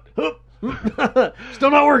 Come on,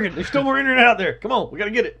 still not working. There's still more internet out there. Come on, we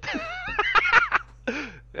gotta get it.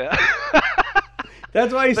 Yeah.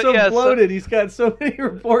 That's why he's But so yeah, bloated. He's got so many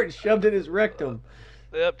reports shoved in his rectum.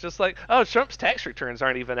 Yep, just like, Trump's tax returns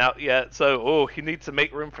aren't even out yet, so, he needs to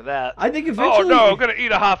make room for that. I think eventually. Oh no, I'm gonna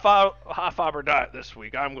eat a high fiber diet this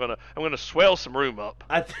week. I'm gonna swell some room up.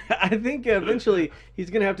 I think eventually he's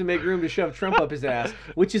gonna have to make room to shove Trump up his ass,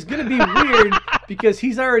 which is gonna be weird because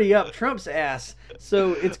he's already up Trump's ass.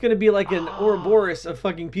 So it's gonna be like an Ouroboros of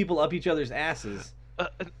fucking people up each other's asses.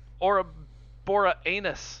 Or a Bora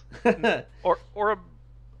anus, or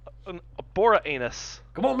a Bora anus.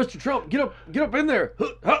 Come on, Mr. Trump, get up in there.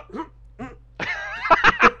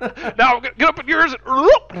 Now get up in yours.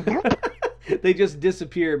 And... They just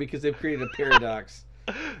disappear because they've created a paradox.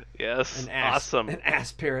 Yes, Awesome. awesome. An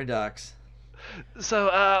ass paradox.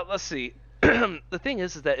 So let's see. The thing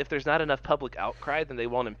is that if there's not enough public outcry, then they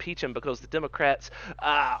won't impeach him because the Democrats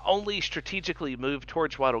only strategically move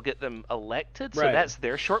towards what will get them elected. So Right. that's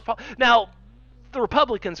their shortfall. Now, the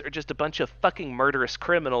Republicans are just a bunch of fucking murderous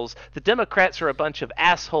criminals. The Democrats are a bunch of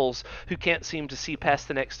assholes who can't seem to see past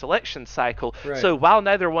the next election cycle. Right. So while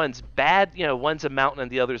neither one's bad, one's a mountain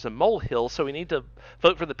and the other's a molehill. So we need to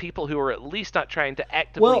vote for the people who are at least not trying to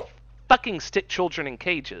actively fucking stick children in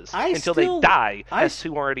cages until they die, as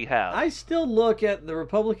who already have. I still look at the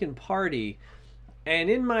Republican Party, and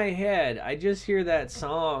in my head, I just hear that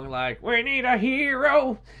song like "We need a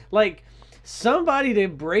hero," like somebody to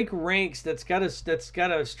break ranks that's got a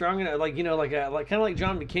strong enough, like kind of like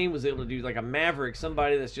John McCain was able to do, like a maverick,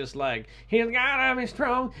 somebody that's just like he's gotta be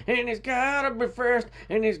strong and he's gotta be first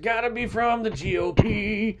and he's gotta be from the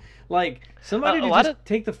GOP. Like somebody to just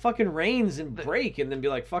take the fucking reins and break and then be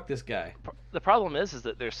like, fuck this guy. The problem is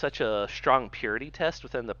that there's such a strong purity test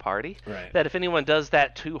within the party Right. that if anyone does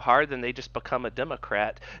that too hard, then they just become a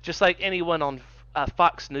Democrat. Just like anyone on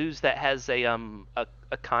Fox News that has a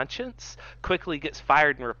conscience quickly gets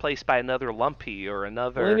fired and replaced by another Lumpy or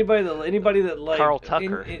another. Well, anybody that like Carl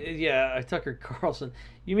Tucker. Tucker Carlson.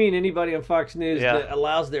 You mean anybody on Fox News that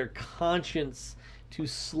allows their conscience to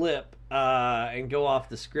slip and go off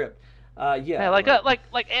the script? Yeah, Yeah,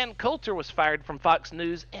 like Ann Coulter was fired from Fox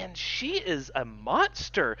News, and she is a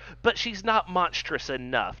monster, but she's not monstrous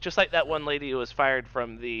enough. Just like that one lady who was fired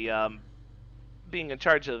from the being in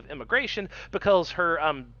charge of immigration because her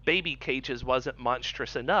baby cages wasn't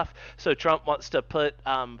monstrous enough. So Trump wants to put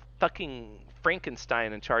fucking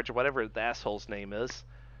Frankenstein in charge, or whatever the asshole's name is.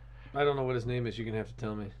 I don't know what his name is. You're gonna have to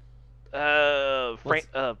tell me. Frank.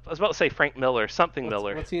 I was about to say Frank Miller, something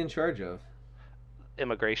Miller. What's he in charge of?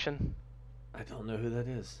 Immigration. I don't know who that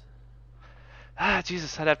is.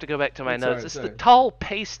 Jesus, I'd have to go back to my That's notes. alright, It's it's the alright. tall,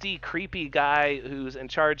 pasty, creepy guy who's in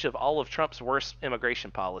charge of all of Trump's worst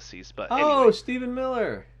immigration policies. But Oh, anyway. Stephen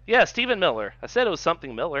Miller. Yeah, Stephen Miller. I said it was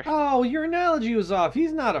something Miller. Oh, your analogy was off.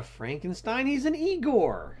 He's not a Frankenstein. He's an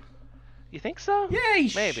Igor. You think so? Yeah,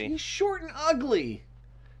 Maybe. he's short and ugly.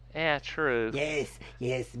 Yeah, true.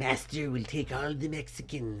 Yes, Master will take all the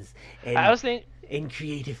Mexicans I was thinking and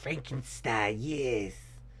create a Frankenstein, yes.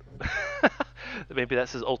 maybe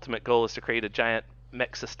that's his ultimate goal is to create a giant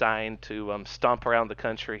Mexestein to stomp around the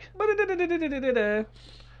country.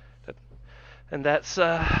 And that's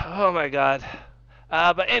oh my god.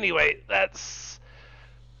 But anyway, that's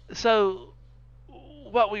so.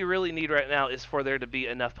 What we really need right now is for there to be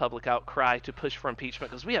enough public outcry to push for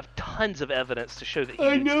impeachment, because we have tons of evidence to show that he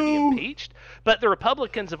needs to be impeached. But the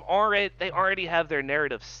Republicans already have their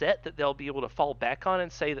narrative set that they'll be able to fall back on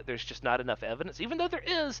and say that there's just not enough evidence. Even though there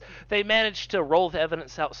is, they managed to roll the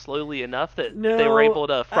evidence out slowly enough that they were able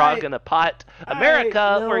to frog in a pot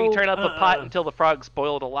America, where you turn up a pot until the frog's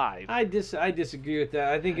boiled alive. I disagree with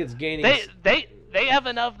that. I think it's gaining. They have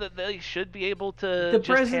enough that they should be able to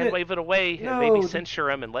just hand wave it away and maybe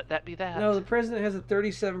censure him and let that be that. No, the president has a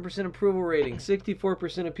 37% approval rating.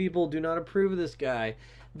 64% of people do not approve of this guy.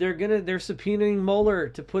 They're subpoenaing Mueller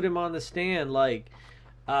to put him on the stand.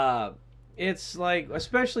 It's like,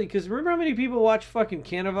 especially because remember how many people watch fucking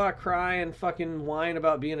Canova cry and fucking whine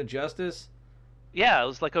about being a justice? Yeah, it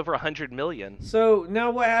was like over 100 million. So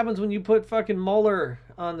now what happens when you put fucking Mueller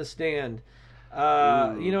on the stand? You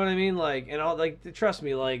know what I mean? Like, and all, like, trust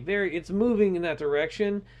me, like, it's moving in that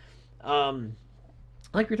direction. Like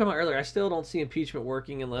we were talking about earlier, I still don't see impeachment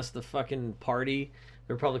working unless the fucking party,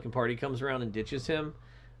 the Republican Party, comes around and ditches him.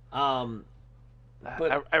 But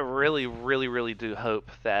I really, really, really do hope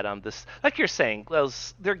that this, like you're saying,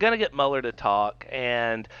 they're gonna get Mueller to talk,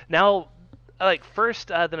 and now. Like first,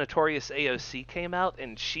 the notorious AOC came out,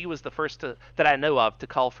 and she was the first that I know of to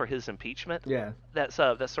call for his impeachment. Yeah, that's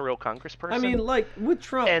a real congressperson. I mean, like with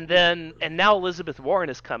Trump, and now Elizabeth Warren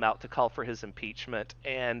has come out to call for his impeachment,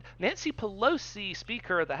 and Nancy Pelosi,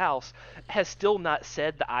 Speaker of the House, has still not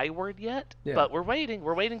said the I word yet. Yeah. But we're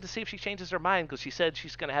waiting to see if she changes her mind, because she said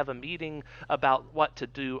she's going to have a meeting about what to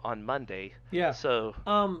do on Monday. Yeah. So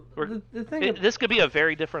the thing this could be a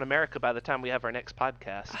very different America by the time we have our next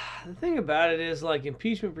podcast. The thing about it is, like,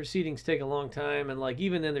 impeachment proceedings take a long time, and like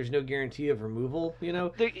even then there's no guarantee of removal, you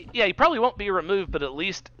know. Yeah, he probably won't be removed, but at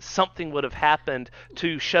least something would have happened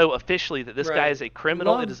to show officially that this guy is a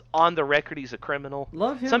criminal. It is on the record he's a criminal.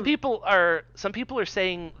 Love him. Some people are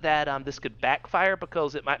saying that this could backfire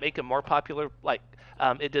because it might make him more popular, like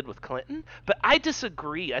it did with Clinton. But I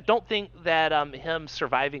disagree. I don't think that him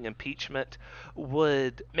surviving impeachment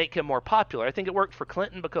would make him more popular. I think it worked for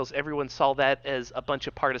Clinton because everyone saw that as a bunch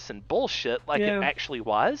of partisan bullshit, like it actually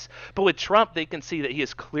was. But with Trump, they can see that he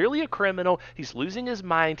is clearly a criminal. He's losing his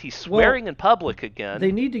mind. He's swearing in public again.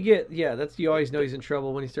 They need to get, you always know he's in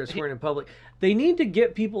trouble when he starts swearing in public. They need to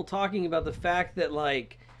get people talking about the fact that,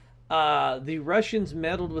 like, the Russians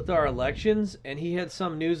meddled with our elections, and he had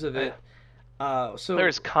some news of it. So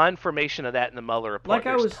there's confirmation of that in the Mueller report.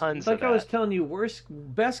 I was telling you,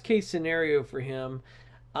 best case scenario for him,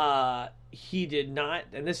 he did not,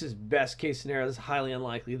 and this is best case scenario, this is highly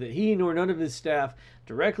unlikely, that he nor none of his staff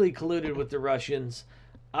directly colluded with the Russians,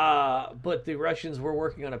 but the Russians were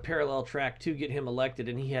working on a parallel track to get him elected,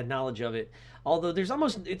 and he had knowledge of it. Although it's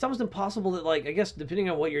almost impossible that, like, I guess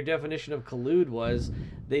depending on what your definition of collude was,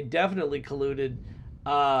 they definitely colluded.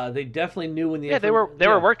 They definitely knew when the they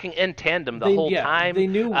were working in tandem the whole time. They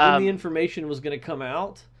knew when the information was going to come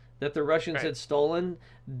out that the Russians had stolen.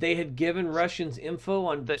 They had given Russians info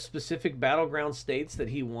on specific battleground states that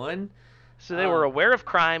he won. So they were aware of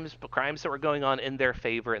crimes that were going on in their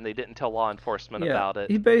favor, and they didn't tell law enforcement about it.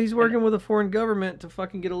 He's working with a foreign government to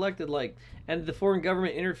fucking get elected, like, and the foreign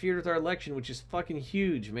government interfered with our election, which is fucking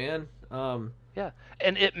huge, man. Yeah,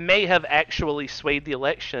 and it may have actually swayed the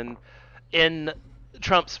election in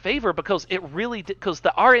Trump's favor because it really did, because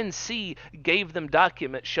the RNC gave them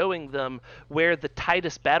documents showing them where the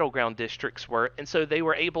tightest battleground districts were, and so they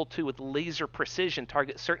were able to, with laser precision,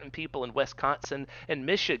 target certain people in Wisconsin and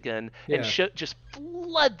Michigan and just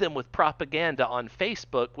flood them with propaganda on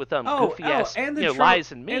Facebook with goofy ass and the Trump,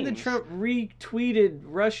 lies and memes. And the Trump retweeted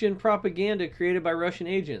Russian propaganda created by Russian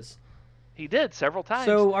agents. He did several times.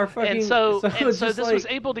 So our fucking and so this like... was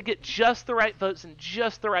able to get just the right votes in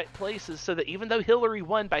just the right places, so that even though Hillary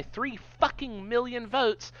won by 3 fucking million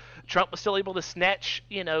votes, Trump was still able to snatch,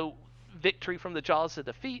 victory from the jaws of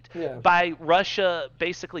defeat by Russia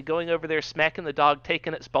basically going over there, smacking the dog,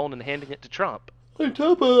 taking its bone, and handing it to Trump. On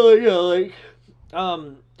top of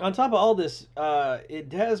on top of all this,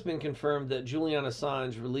 it has been confirmed that Julian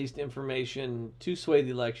Assange released information to sway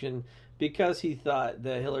the election because he thought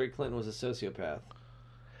that Hillary Clinton was a sociopath.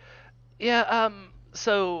 Yeah,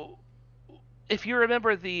 so if you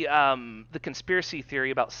remember the conspiracy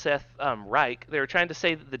theory about Seth Reich, they were trying to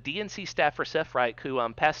say that the DNC staffer Seth Reich, who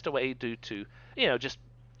passed away due to, just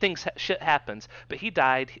things, shit happens, but he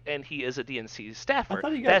died and he is a DNC staffer. I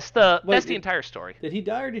thought he got, that's the entire story. Did he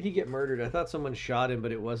die or did he get murdered? I thought someone shot him,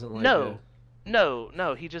 but it wasn't like No,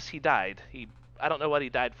 he died. I don't know what he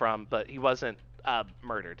died from, but he wasn't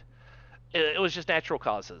murdered. It was just natural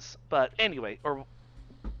causes. But anyway,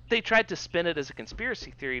 they tried to spin it as a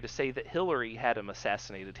conspiracy theory to say that Hillary had him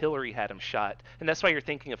assassinated, Hillary had him shot, and that's why you're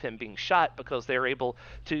thinking of him being shot, because they're able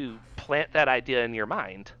to plant that idea in your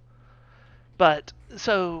mind. But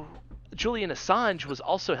so Julian Assange was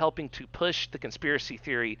also helping to push the conspiracy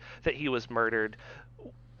theory that he was murdered,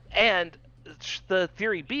 and the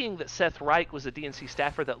theory being that Seth Reich was a DNC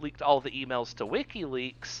staffer that leaked all the emails to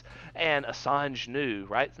WikiLeaks, and Assange knew,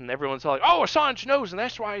 right? And everyone's all like, "Oh, Assange knows, and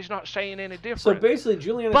that's why he's not saying any different." So basically,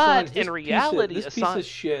 Julian Assange, but in reality, this piece of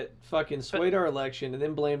shit fucking swayed our election and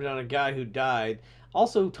then blamed it on a guy who died,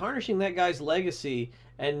 also tarnishing that guy's legacy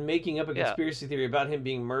and making up a conspiracy theory about him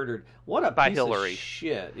being murdered. What a piece Hillary. Of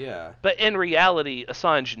shit, yeah. But in reality,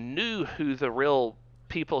 Assange knew who the real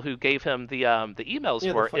people who gave him the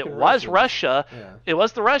emails were. It was Russia. Yeah. It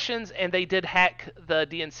was the Russians, and they did hack the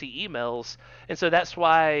DNC emails. And so that's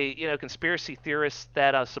why, conspiracy theorists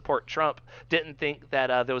that support Trump didn't think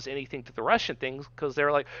that there was anything to the Russian things, because they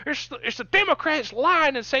were like, it's the Democrats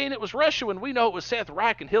lying and saying it was Russia when we know it was Seth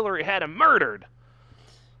Reich and Hillary had him murdered.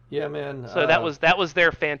 Yeah, man. So that was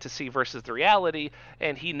their fantasy versus the reality,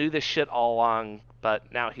 and he knew this shit all along,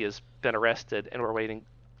 but now he has been arrested, and we're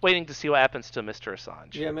waiting to see what happens to Mr.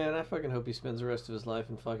 Assange. Yeah, man, I fucking hope he spends the rest of his life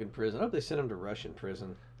in fucking prison. I hope they send him to Russian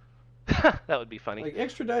prison. That would be funny. Like,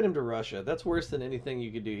 extradite him to Russia. That's worse than anything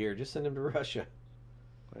you could do here. Just send him to Russia.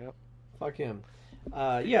 Yep. Fuck him.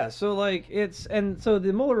 Yeah, so, so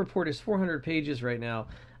the Mueller report is 400 pages right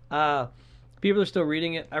now. People are still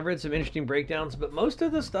reading it. I've read some interesting breakdowns, but most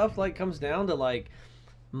of the stuff, comes down to,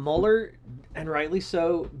 Mueller, and rightly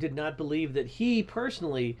so, did not believe that he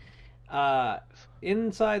personally...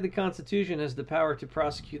 inside the Constitution has the power to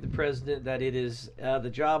prosecute the president, that it is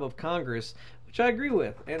the job of Congress, which I agree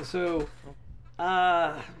with. And so,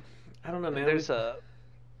 I don't know, man.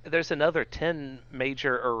 There's another 10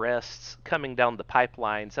 major arrests coming down the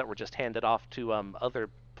pipelines that were just handed off to other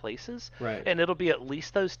places. Right. And it'll be at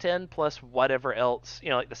least those 10 plus whatever else,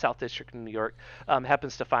 like the South District in New York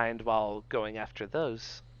happens to find while going after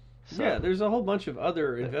those. So, yeah, there's a whole bunch of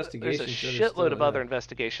other investigations. There's a shitload of other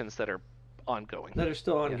investigations that are ongoing. That are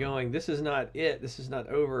still ongoing. Yeah. This is not it. This is not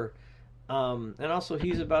over. And also,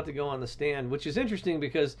 he's about to go on the stand, which is interesting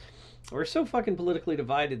because we're so fucking politically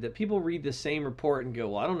divided that people read the same report and go,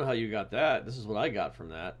 well, I don't know how you got that. This is what I got from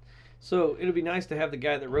that. So it'll be nice to have the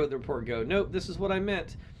guy that wrote the report go, nope, this is what I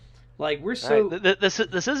meant. We're so... Right. This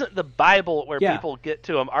isn't the Bible where people get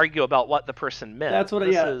to argue about what the person meant. That's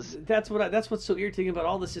what that's what's so irritating about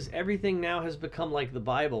all this is everything now has become like the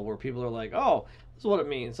Bible, where people are like, oh, this is what it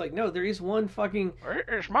means. It's like, no, there is one fucking...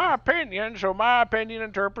 It's my opinion, so my opinion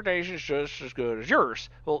interpretation is just as good as yours.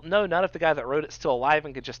 Well, no, not if the guy that wrote it's still alive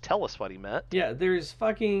and could just tell us what he meant. Yeah, there is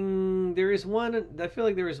one... I feel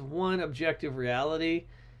like there is one objective reality.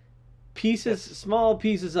 Small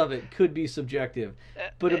pieces of it could be subjective,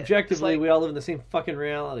 but objectively, we all live in the same fucking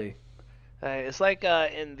reality. It's like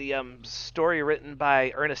in the story written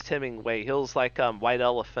by Ernest Hemingway, Hills Like White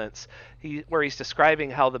Elephants, where he's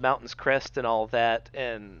describing how the mountains crest and all that,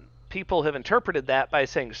 and people have interpreted that by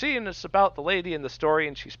saying, see, and it's about the lady in the story,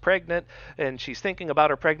 and she's pregnant, and she's thinking about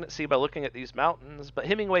her pregnancy by looking at these mountains. But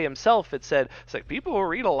Hemingway himself had said, it's like, people will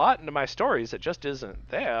read a lot into my stories. It just isn't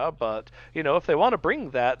there, but, if they want to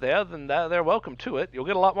bring that there, then they're welcome to it. You'll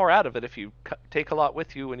get a lot more out of it if you take a lot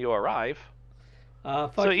with you when you arrive.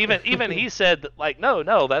 Fuck. So even he said that, like,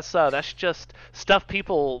 no, that's just stuff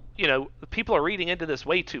people people are reading into this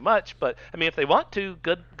way too much. But I mean, if they want to,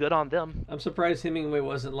 good on them. I'm surprised Hemingway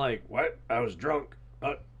wasn't like, what? I was drunk.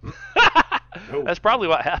 No, That's probably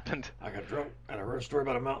what happened. I got drunk and I wrote a story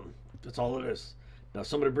about a mountain. That's all it is. Now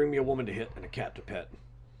somebody bring me a woman to hit and a cat to pet.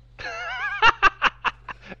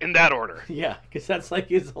 In that order. Yeah, because that's like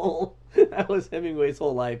that was Hemingway's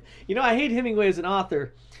whole life. I hate Hemingway as an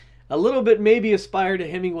author. A little bit maybe aspire to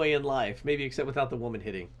Hemingway in life, maybe except without the woman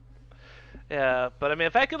hitting. Yeah, but I mean,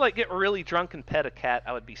 if I could like get really drunk and pet a cat,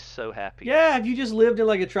 I would be so happy. Yeah, if you just lived in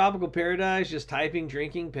like a tropical paradise, just typing,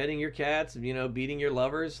 drinking, petting your cats, beating your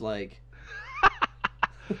lovers, like...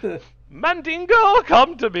 Mandingo,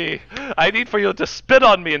 come to me. I need for you to spit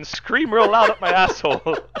on me and scream real loud at my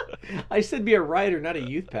asshole. I said be a writer, not a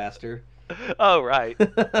youth pastor. Oh, right.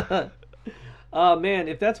 Oh, man,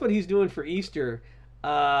 if that's what he's doing for Easter,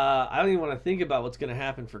 I don't even want to think about what's going to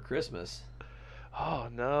happen for Christmas. Oh,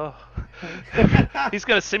 no. He's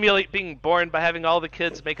going to simulate being born by having all the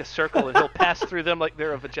kids make a circle, and he'll pass through them like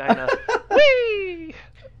they're a vagina. Whee!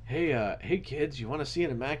 Hey kids, you want to see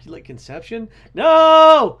an immaculate conception?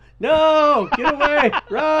 No! Get away!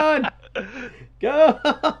 Run!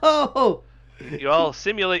 Go! You all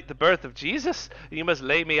simulate the birth of Jesus? You must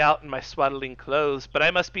lay me out in my swaddling clothes, but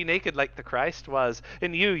I must be naked like the Christ was.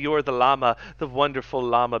 And you're the llama, the wonderful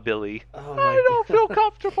llama Billy. Oh I don't feel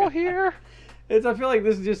comfortable here. I feel like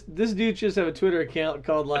this dude just have a Twitter account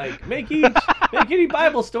called like make any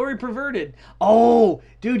Bible story perverted. Oh,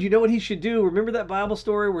 dude, you know what he should do? Remember that Bible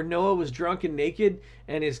story where Noah was drunk and naked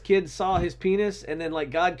and his kids saw his penis and then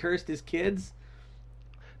like God cursed his kids?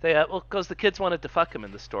 Because the kids wanted to fuck him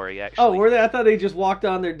in the story, actually. Oh, were they? I thought they just walked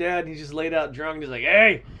on their dad and he just laid out drunk and he's like,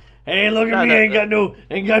 hey, look at me, ain't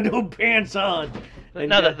got no pants on. And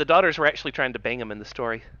no, the daughters were actually trying to bang him in the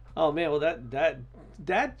story. Oh man, well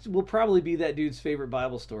that will probably be that dude's favorite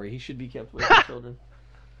Bible story. He should be kept away from children.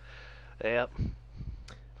 Yep.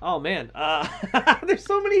 Oh man, there's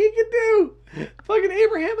so many he could do. Fucking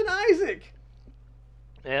Abraham and Isaac.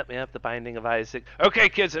 Yep, the binding of Isaac. Okay,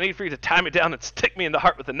 kids, I need for you to tie me down and stick me in the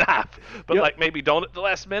heart with a knife. But Yep. like maybe don't at the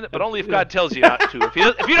last minute, but only if God tells you not to. If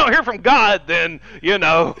you don't hear from God, then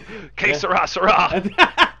que sera, sera.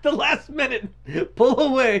 At the last minute, pull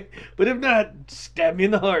away. But if not, stab me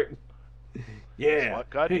in the heart. Yeah. That's what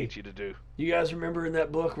God needs you to do. You guys remember in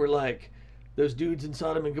that book where like those dudes in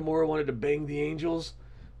Sodom and Gomorrah wanted to bang the angels?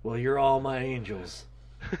 Well, you're all my angels.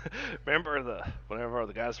 Remember whenever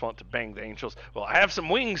the guys want to bang the angels? Well, I have some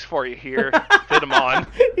wings for you here. Fit them on.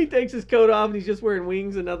 He takes his coat off and he's just wearing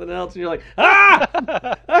wings and nothing else. And you're like,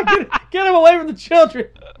 get him away from the children.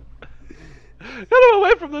 Get him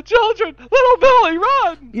away from the children. Little Billy,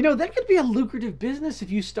 run. That could be a lucrative business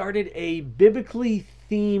if you started a biblically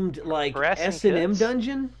themed like Harassing S&M kids?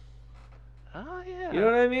 dungeon. Oh, yeah. You know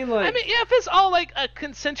what I mean? Like, if it's all like a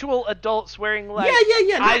consensual adults wearing like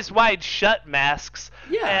Yeah. eyes wide shut masks,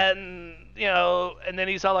 Yeah. and and then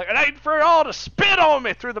he's all like, I need for you all to spit on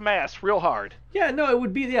me through the mask real hard. yeah, no, it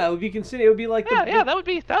would be considered. It would be like That would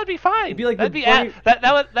be fine. It'd be like that'd the be bunny-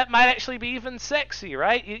 that might actually be even sexy,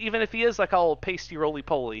 right? Even if he is like all pasty roly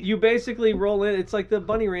poly. You basically roll in. It's like the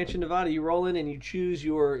Bunny Ranch in Nevada. You roll in and you choose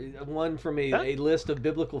your one from a list of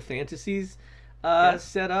biblical fantasies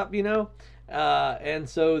set up. And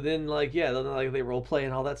so then then they role play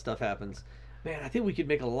and all that stuff happens. Man, I think we could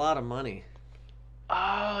make a lot of money.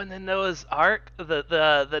 Oh, and then Noah's Ark,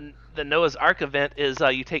 the Noah's Ark event is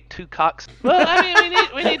you take 2 cocks. Well, I mean,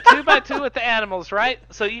 we need 2 by 2 with the animals, right?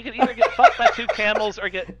 So you can either get fucked by 2 camels or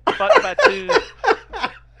get fucked by 2.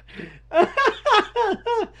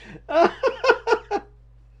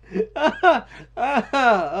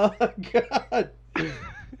 Oh God!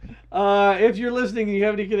 If you're listening and you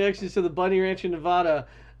have any connections to the Bunny Ranch in Nevada,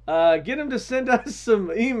 get them to send us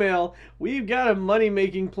some email. We've got a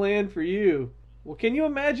money-making plan for you. Well, can you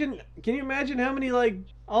imagine how many like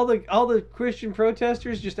all the Christian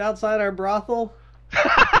protesters just outside our brothel?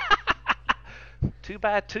 2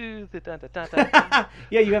 by 2. Yeah,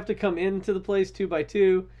 you have to come into the place 2 by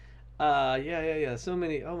 2. Yeah. So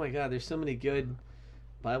many. Oh my God, there's so many good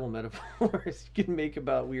Bible metaphors you can make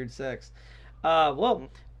about weird sex.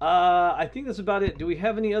 I think that's about it. Do we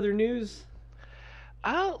have any other news?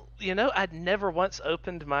 I'd never once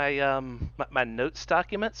opened my my notes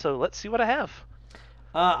document, so let's see what I have.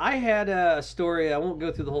 I had a story. I won't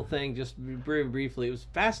go through the whole thing, just very briefly. It was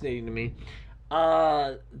fascinating to me.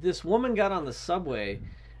 This woman got on the subway,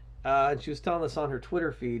 and she was telling us on her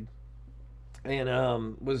Twitter feed,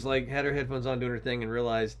 and was like had her headphones on doing her thing, and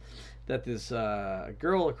realized that this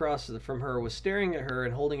girl across from her was staring at her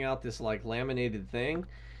and holding out this like laminated thing.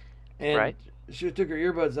 And Right. she took her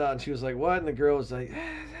earbuds out and she was like, "What?" And the girl was like,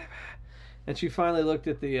 and she finally looked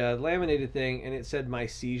at the laminated thing and it said "My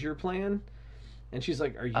seizure plan." And she's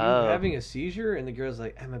like, "Are you Oh. having a seizure?" And the girl's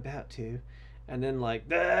like, "I'm about to." And then like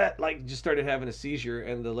that, like just started having a seizure.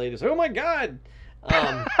 And the lady's, "Oh my god!"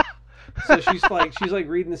 So she's like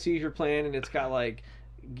reading the seizure plan, and it's got like,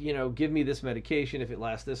 give me this medication if it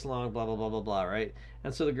lasts this long, blah blah blah blah blah, right?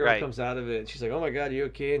 And so the girl Right. comes out of it, and she's like, "Oh my god, you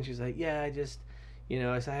okay?" And she's like, "Yeah, I just, I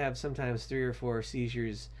have sometimes 3 or 4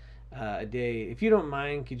 seizures a day. If you don't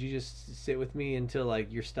mind, could you just sit with me until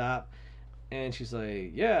like you're stopped?" And she's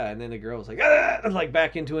like, "Yeah." And then the girl was like, "Ah!" like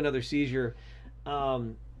back into another seizure.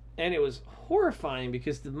 And it was horrifying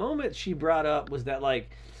because the moment she brought up was that like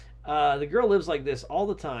the girl lives like this all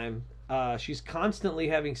the time. She's constantly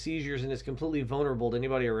having seizures and is completely vulnerable to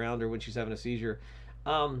anybody around her when she's having a seizure.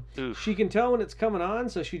 Oof. She can tell when it's coming on,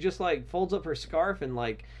 so she just like folds up her scarf and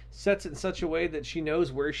like sets it in such a way that she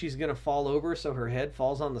knows where she's gonna fall over, so her head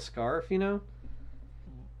falls on the scarf.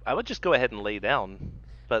 I would just go ahead and lay down,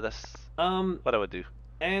 but that's Um, what I would do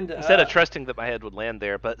and instead of trusting that my head would land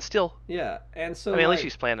there. But still, yeah, and so I mean, at least like,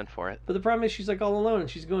 she's planning for it. but the problem is she's like all alone and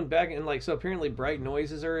she's going back and like so apparently bright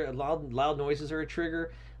noises are loud noises are a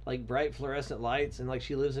trigger, like bright fluorescent lights, and like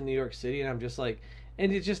she lives in New York City, and I'm just like,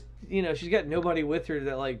 and it's just she's got nobody with her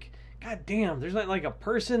that like, god damn, there's not like a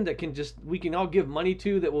person that we can all give money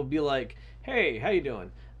to that will be like, "Hey, how you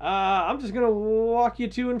doing? I'm just gonna walk you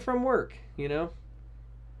to and from work," Yeah,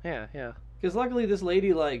 yeah. Because luckily this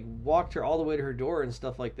lady like walked her all the way to her door and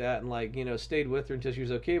stuff like that, and like stayed with her until she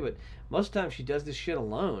was okay. But most of the time she does this shit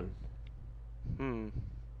alone. Hmm.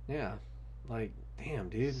 Yeah, like damn,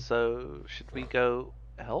 dude. So should we go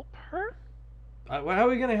help her? How are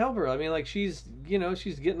we gonna help her? I mean, like she's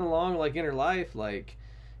she's getting along like in her life. Like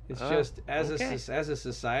it's Oh, just as okay. as a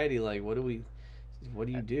society, like what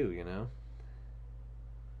do you do?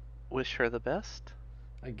 Wish her the best.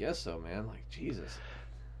 I guess so, man. Like Jesus.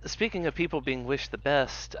 Speaking of people being wished the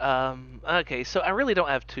best, okay, so I really don't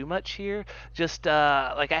have too much here. Just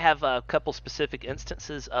like I have a couple specific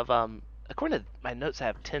instances of according to my notes, I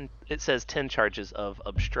have 10. It says 10 charges of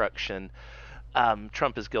obstruction.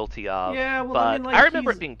 Trump is guilty of. Yeah, well, but I mean, like, I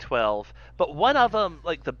remember he's- it being 12. But one of them,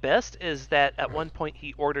 like the best, is that at one point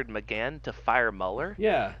he ordered McGahn to fire Mueller.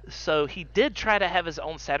 Yeah. So he did try to have his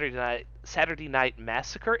own Saturday Night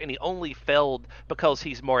Massacre, and he only failed because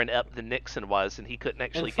he's more inept than Nixon was, and he couldn't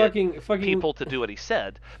actually fucking- get people to do what he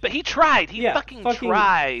said. But he tried. He Yeah, fucking fucking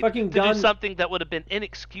tried to Don- do something that would have been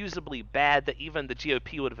inexcusably bad that even the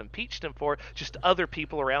GOP would have impeached him for. Just other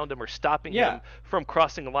people around him are stopping Yeah. him from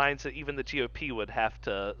crossing lines that even the GOP would have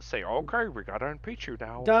to say, "Okay, we gotta impeach you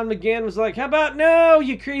now." Don McGahn was like, "How about no,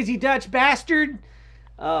 you crazy Dutch bastard?"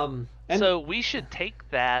 And So we should take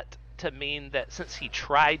that to mean that since he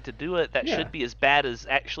tried to do it, that Yeah. should be as bad as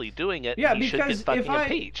actually doing it. Yeah, and he should get because fucking if I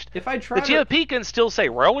impeached. if I The try to GOP can still say,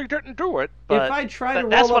 "Well, he didn't do it," but I try to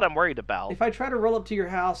that's roll what up- I'm worried about. if I try to roll up to your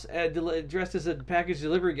house dressed as a package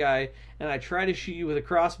delivery guy and I try to shoot you with a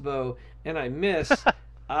crossbow and I miss,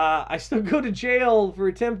 I still go to jail for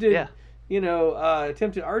attempted Yeah.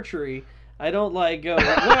 attempted archery. I don't like go,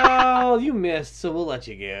 "Well, you missed, so we'll let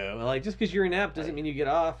you go." Like just because you're inept doesn't mean you get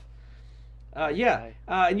off. Yeah,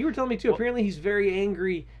 and you were telling me too. Apparently, he's very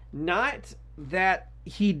angry. Not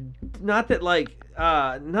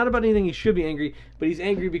about anything he should be angry, but he's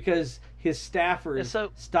angry because his staffers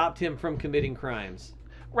So- stopped him from committing crimes.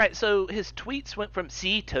 Right, so his tweets went from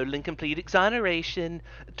 "see total and complete exoneration"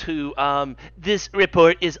 to "this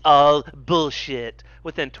report is all bullshit"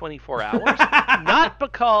 within 24 hours. Not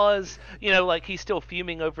because like he's still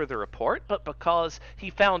fuming over the report, but because he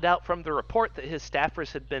found out from the report that his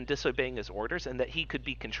staffers had been disobeying his orders and that he could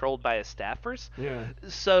be controlled by his staffers. Yeah.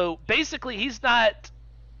 So basically, he's not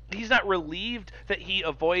relieved that he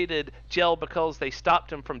avoided jail because they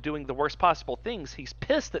stopped him from doing the worst possible things. He's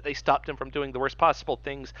pissed that they stopped him from doing the worst possible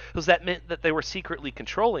things because that meant that they were secretly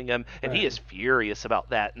controlling him, and he Right. is furious about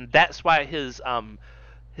that. And that's why his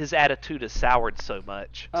attitude has soured so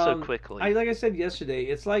much so quickly. Like I said yesterday,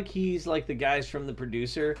 it's like he's like the guys from The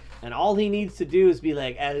Producer, and all he needs to do is be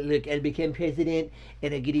like, "Look, I'll become president,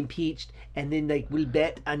 and I get impeached, and then like we'll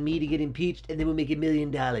bet on me to get impeached, and then we'll make $1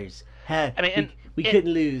 million. Huh? I mean, we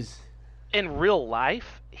couldn't lose." In real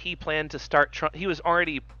life, he planned to start Trump. He was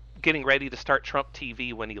already getting ready to start Trump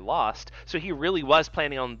TV when he lost, so he really was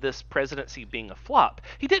planning on this presidency being a flop.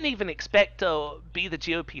 He didn't even expect to be the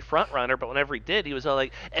GOP frontrunner, but whenever he did, he was all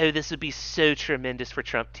like, "Oh, this would be so tremendous for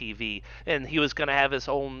Trump TV," and he was going to have his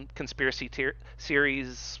own conspiracy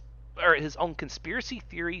series or his own conspiracy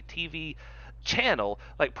theory TV channel,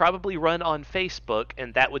 like probably run on Facebook,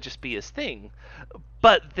 and that would just be his thing.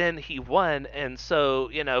 But then he won, and so,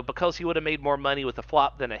 because he would have made more money with a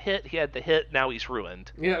flop than a hit, he had the hit, now he's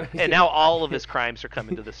ruined. Yeah. And now all of his crimes are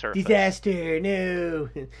coming to the surface. Disaster, no.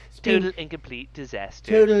 Total incomplete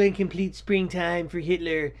disaster. Total incomplete springtime for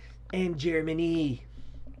Hitler and Germany.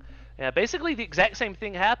 Yeah, basically the exact same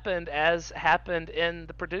thing happened as happened in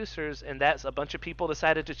The Producers, and that's a bunch of people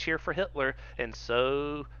decided to cheer for Hitler, and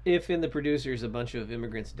so... If in The Producers, a bunch of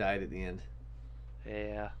immigrants died at the end.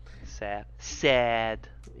 Yeah, sad.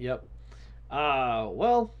 Yep.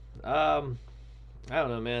 Well, I don't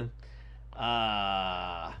know, man.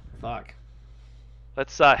 Fuck.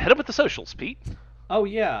 Let's hit up with the socials, Pete. Oh,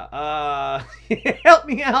 yeah. Help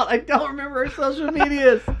me out. I don't remember our social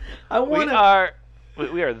medias. We are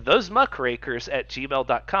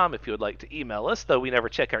thosemuckrakers@gmail.com if you would like to email us, though we never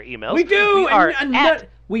check our emails. We do! We are and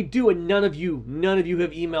none of you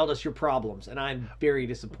have emailed us your problems, and I'm very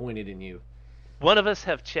disappointed in you. One of us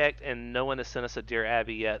have checked, and no one has sent us a Dear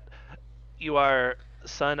Abby yet. You are...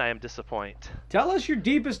 Son, I am disappointed. Tell us your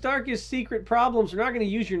deepest, darkest secret problems. We're not going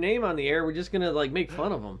to use your name on the air. We're just going to, make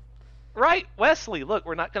fun of them. Right, Wesley. Look,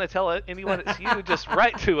 we're not going to tell anyone it's you. Just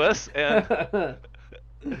write to us. And...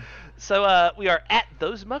 So we are at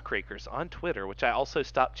Those Muckrakers on Twitter, which I also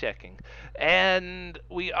stopped checking. And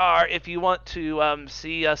we are, if you want to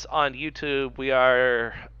see us on YouTube, we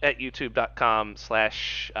are at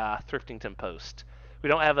youtube.com/thriftingtonpost. We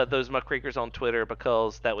don't have Those Muckrakers on Twitter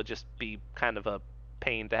because that would just be kind of a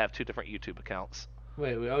pain to have two different YouTube accounts.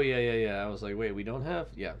 Wait, oh, yeah. I was like, wait, we don't have?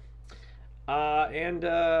 Yeah.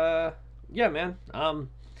 Yeah, man.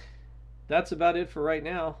 That's about it for right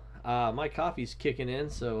now. My coffee's kicking in,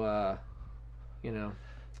 so, I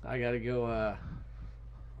gotta go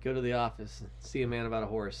to the office and see a man about a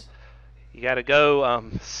horse. You gotta go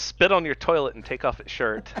spit on your toilet and take off its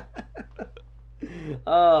shirt.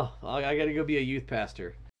 Oh, I gotta go be a youth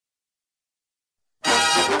pastor.